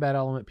combat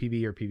element,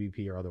 PB or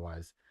PvP or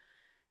otherwise.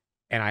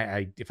 And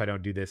I if I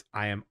don't do this,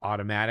 I am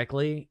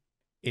automatically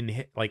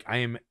I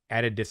am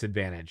at a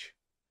disadvantage.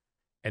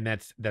 And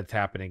that's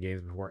happened in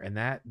games before. And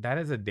that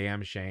is a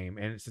damn shame.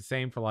 And it's the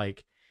same for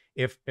like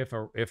if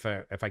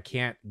I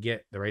can't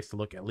get the race to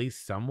look at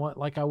least somewhat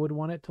like I would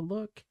want it to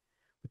look,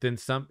 but then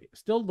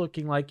still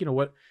looking like,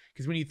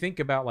 because when you think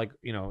about like,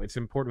 it's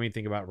important when you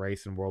think about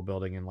race and world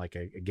building and like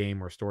a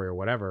game or story or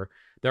whatever,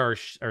 there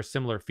are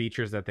similar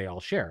features that they all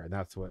share. And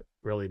that's what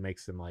really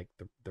makes them like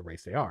the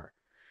race they are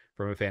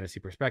from a fantasy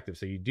perspective.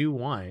 So you do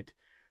want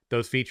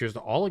those features to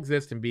all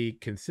exist and be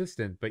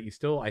consistent, but you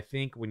still, I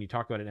think when you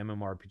talk about an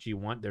MMORPG, you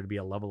want there to be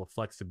a level of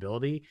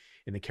flexibility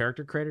in the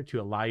character creator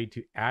to allow you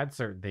to add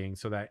certain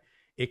things so that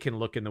it can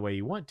look in the way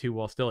you want to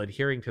while still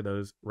adhering to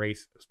those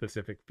race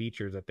specific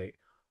features that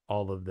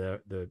all of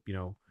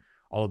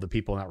the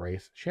people in that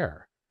race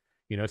share.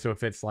 So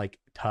if it's like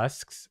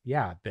tusks,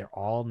 yeah, they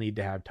all need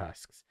to have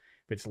tusks.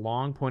 If it's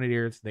long pointed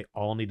ears, they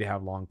all need to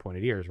have long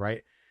pointed ears,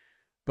 right?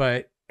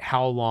 But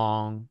how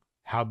long,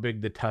 how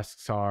big the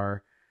tusks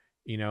are,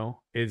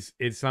 is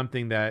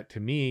something that to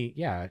me,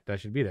 yeah, that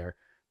should be there.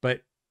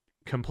 But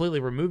completely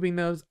removing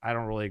those, I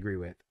don't really agree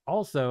with.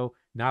 Also,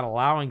 not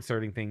allowing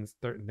certain things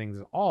at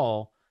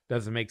all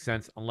doesn't make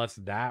sense unless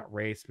that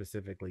race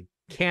specifically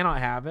cannot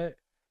have it,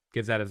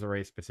 because that is a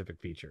race specific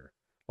feature.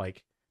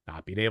 Like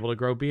not being able to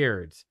grow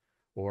beards,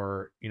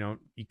 or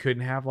you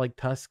couldn't have like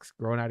tusks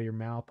growing out of your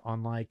mouth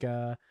on like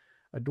a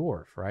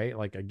dwarf, right?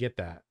 Like I get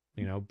that,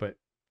 but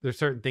there's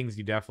certain things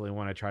you definitely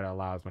want to try to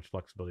allow as much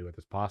flexibility with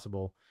as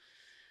possible,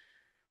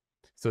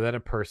 so that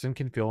a person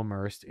can feel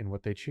immersed in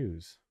what they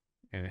choose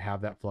and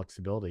have that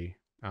flexibility.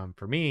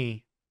 For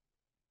me,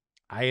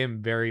 I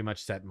am very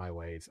much set in my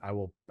ways. I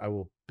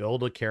will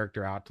build a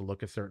character out to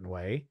look a certain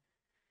way,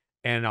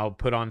 and I'll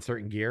put on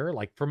certain gear,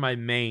 like for my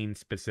main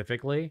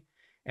specifically,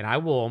 and I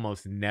will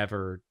almost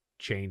never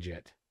change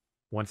it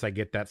once I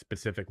get that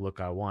specific look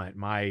I want.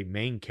 My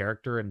main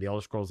character in the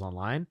Elder Scrolls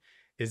Online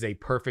is a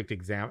perfect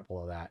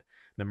example of that.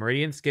 The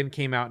Meridian skin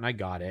came out and I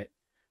got it.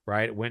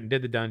 Right, went and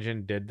did the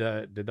dungeon, did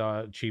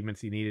the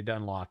achievements you needed to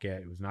unlock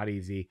it. It was not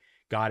easy.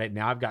 Got it.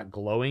 Now I've got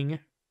glowing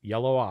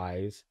yellow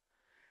eyes,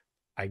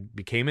 I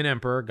became an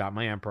emperor, got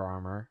my emperor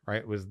armor,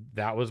 right?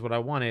 That was what I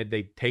wanted.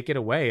 They take it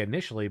away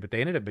initially, but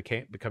they ended up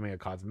becoming a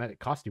cosmetic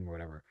costume or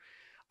whatever.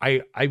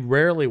 I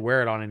rarely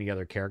wear it on any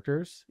other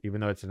characters,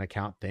 even though it's an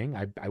account thing.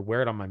 I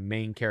wear it on my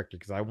main character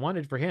because I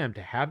wanted for him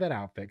to have that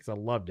outfit because I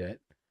loved it.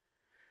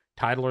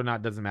 Title or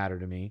not doesn't matter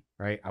to me,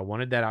 right? I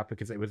wanted that outfit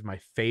because it was my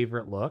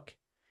favorite look.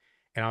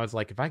 And I was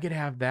like, if I could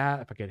have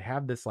that, if I could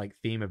have this like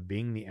theme of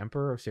being the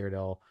Emperor of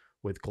Cyrodiil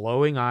with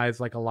glowing eyes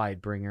like a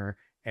light bringer,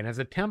 and as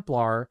a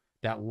Templar,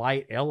 that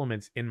light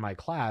elements in my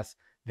class,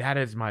 that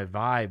is my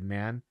vibe,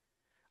 man.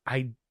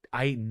 I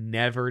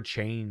never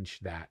change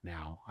that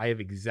now. I have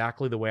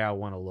exactly the way I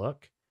want to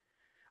look.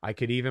 I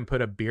could even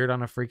put a beard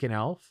on a freaking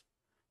elf,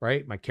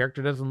 right? My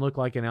character doesn't look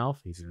like an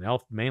elf. He's an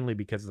elf mainly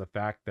because of the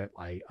fact that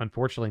I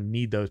unfortunately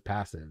need those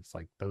passives.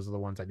 Like those are the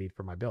ones I need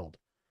for my build.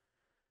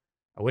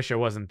 I wish I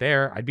wasn't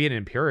there. I'd be an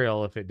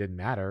Imperial if it didn't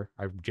matter.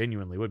 I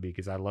genuinely would be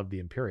because I love the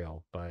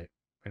Imperial, but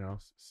you know,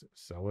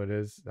 so it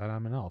is that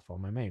I'm an elf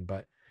on my main.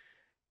 But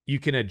you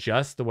can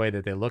adjust the way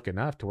that they look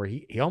enough to where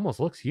he almost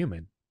looks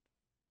human.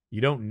 You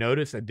don't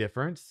notice a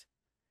difference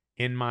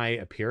in my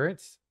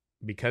appearance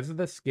because of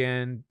the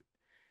skin,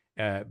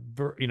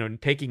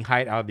 taking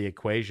height out of the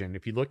equation.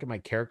 If you look at my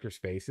characters'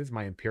 faces,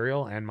 my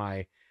Imperial and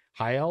my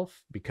High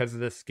Elf, because of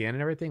the skin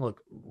and everything,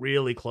 look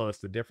really close.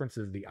 The difference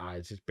is the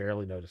eyes, just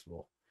barely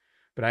noticeable.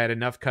 But I had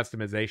enough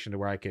customization to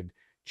where I could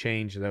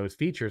change those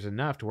features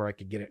enough to where I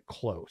could get it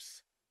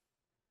close.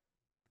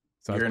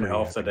 So you're an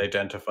elf that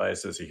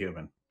identifies as a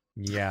human.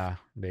 Yeah,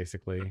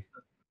 basically.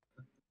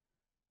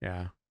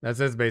 Yeah,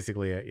 that's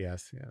basically it.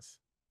 Yes.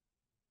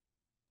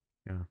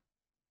 Yeah.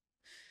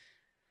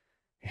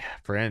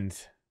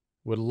 Friends,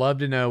 would love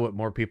to know what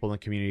more people in the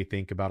community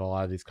think about a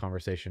lot of these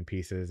conversation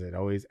pieces. It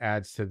always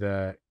adds to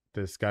the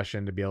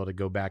discussion to be able to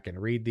go back and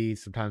read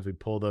these. Sometimes we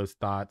pull those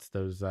thoughts,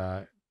 those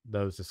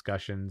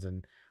discussions,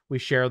 and we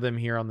share them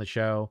here on the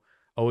show.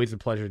 Always a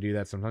pleasure to do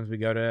that. Sometimes we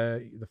go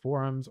to the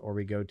forums or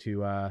we go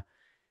to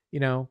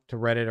to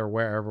Reddit or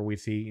wherever we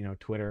see,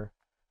 Twitter,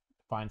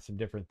 find some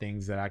different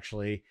things that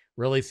actually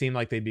really seem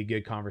like they'd be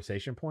good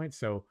conversation points.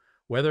 So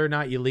whether or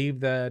not you leave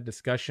the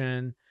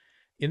discussion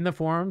in the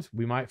forums,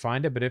 we might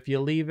find it. But if you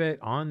leave it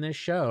on this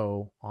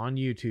show on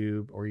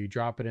YouTube, or you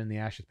drop it in the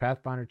Ashes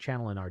Pathfinder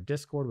channel in our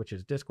Discord, which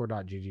is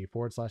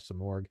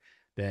discord.gg/Simurgh,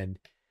 then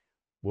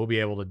we'll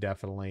be able to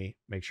definitely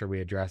make sure we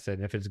address it.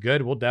 And if it's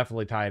good, we'll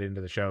definitely tie it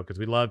into the show because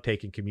we love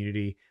taking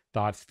community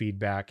thoughts,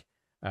 feedback,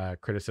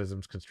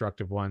 criticisms,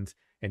 constructive ones,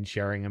 and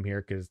sharing them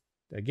here. Because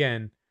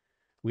again,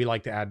 we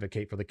like to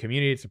advocate for the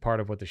community. It's a part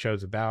of what the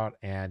show's about,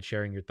 and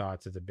sharing your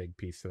thoughts is a big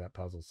piece of that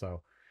puzzle.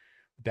 So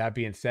with that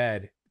being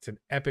said, it's an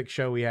epic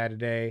show we had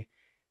today.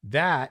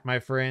 That, my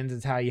friends,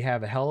 is how you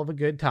have a hell of a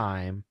good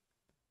time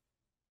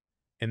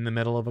in the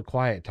middle of a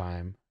quiet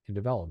time in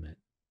development.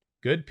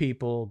 Good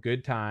people,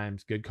 good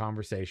times, good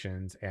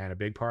conversations. And a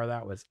big part of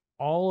that was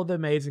all of the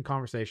amazing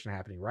conversation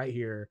happening right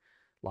here,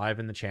 live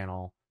in the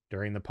channel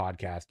during the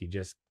podcast. You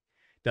just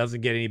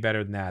doesn't get any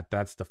better than that.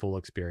 That's the full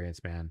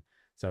experience, man.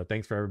 So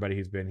thanks for everybody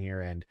who's been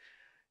here. And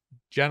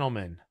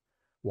gentlemen,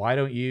 why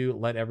don't you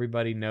let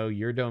everybody know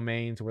your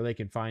domains, where they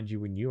can find you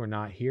when you are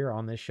not here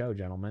on this show,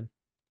 gentlemen?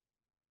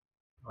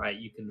 All right,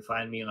 you can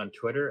find me on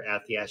Twitter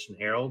at The Ashen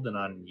Herald, and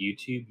on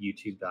YouTube,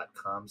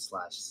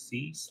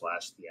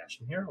 youtube.com/c/The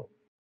Ashen Herald.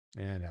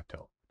 And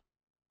Tilt.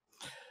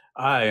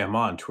 I am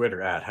on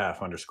Twitter at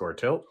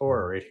 @half_tilt,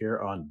 or right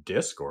here on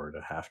Discord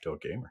at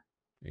 @halftiltgamer.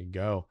 There you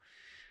go.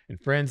 And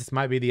friends, this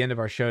might be the end of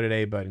our show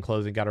today, but in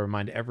closing, got to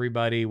remind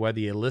everybody, whether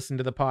you listen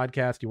to the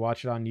podcast, you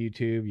watch it on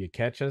YouTube, you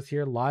catch us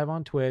here live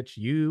on Twitch,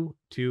 you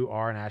too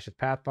are an Ashes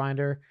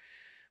Pathfinder.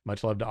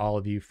 Much love to all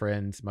of you,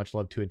 friends. Much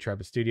love to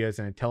Intrepid Studios.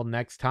 And until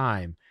next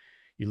time,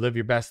 you live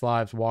your best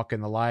lives, walk in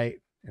the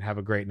light, and have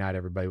a great night,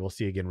 everybody. We'll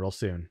see you again real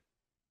soon.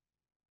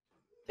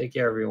 Take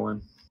care,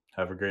 everyone.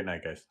 Have a great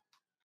night, guys.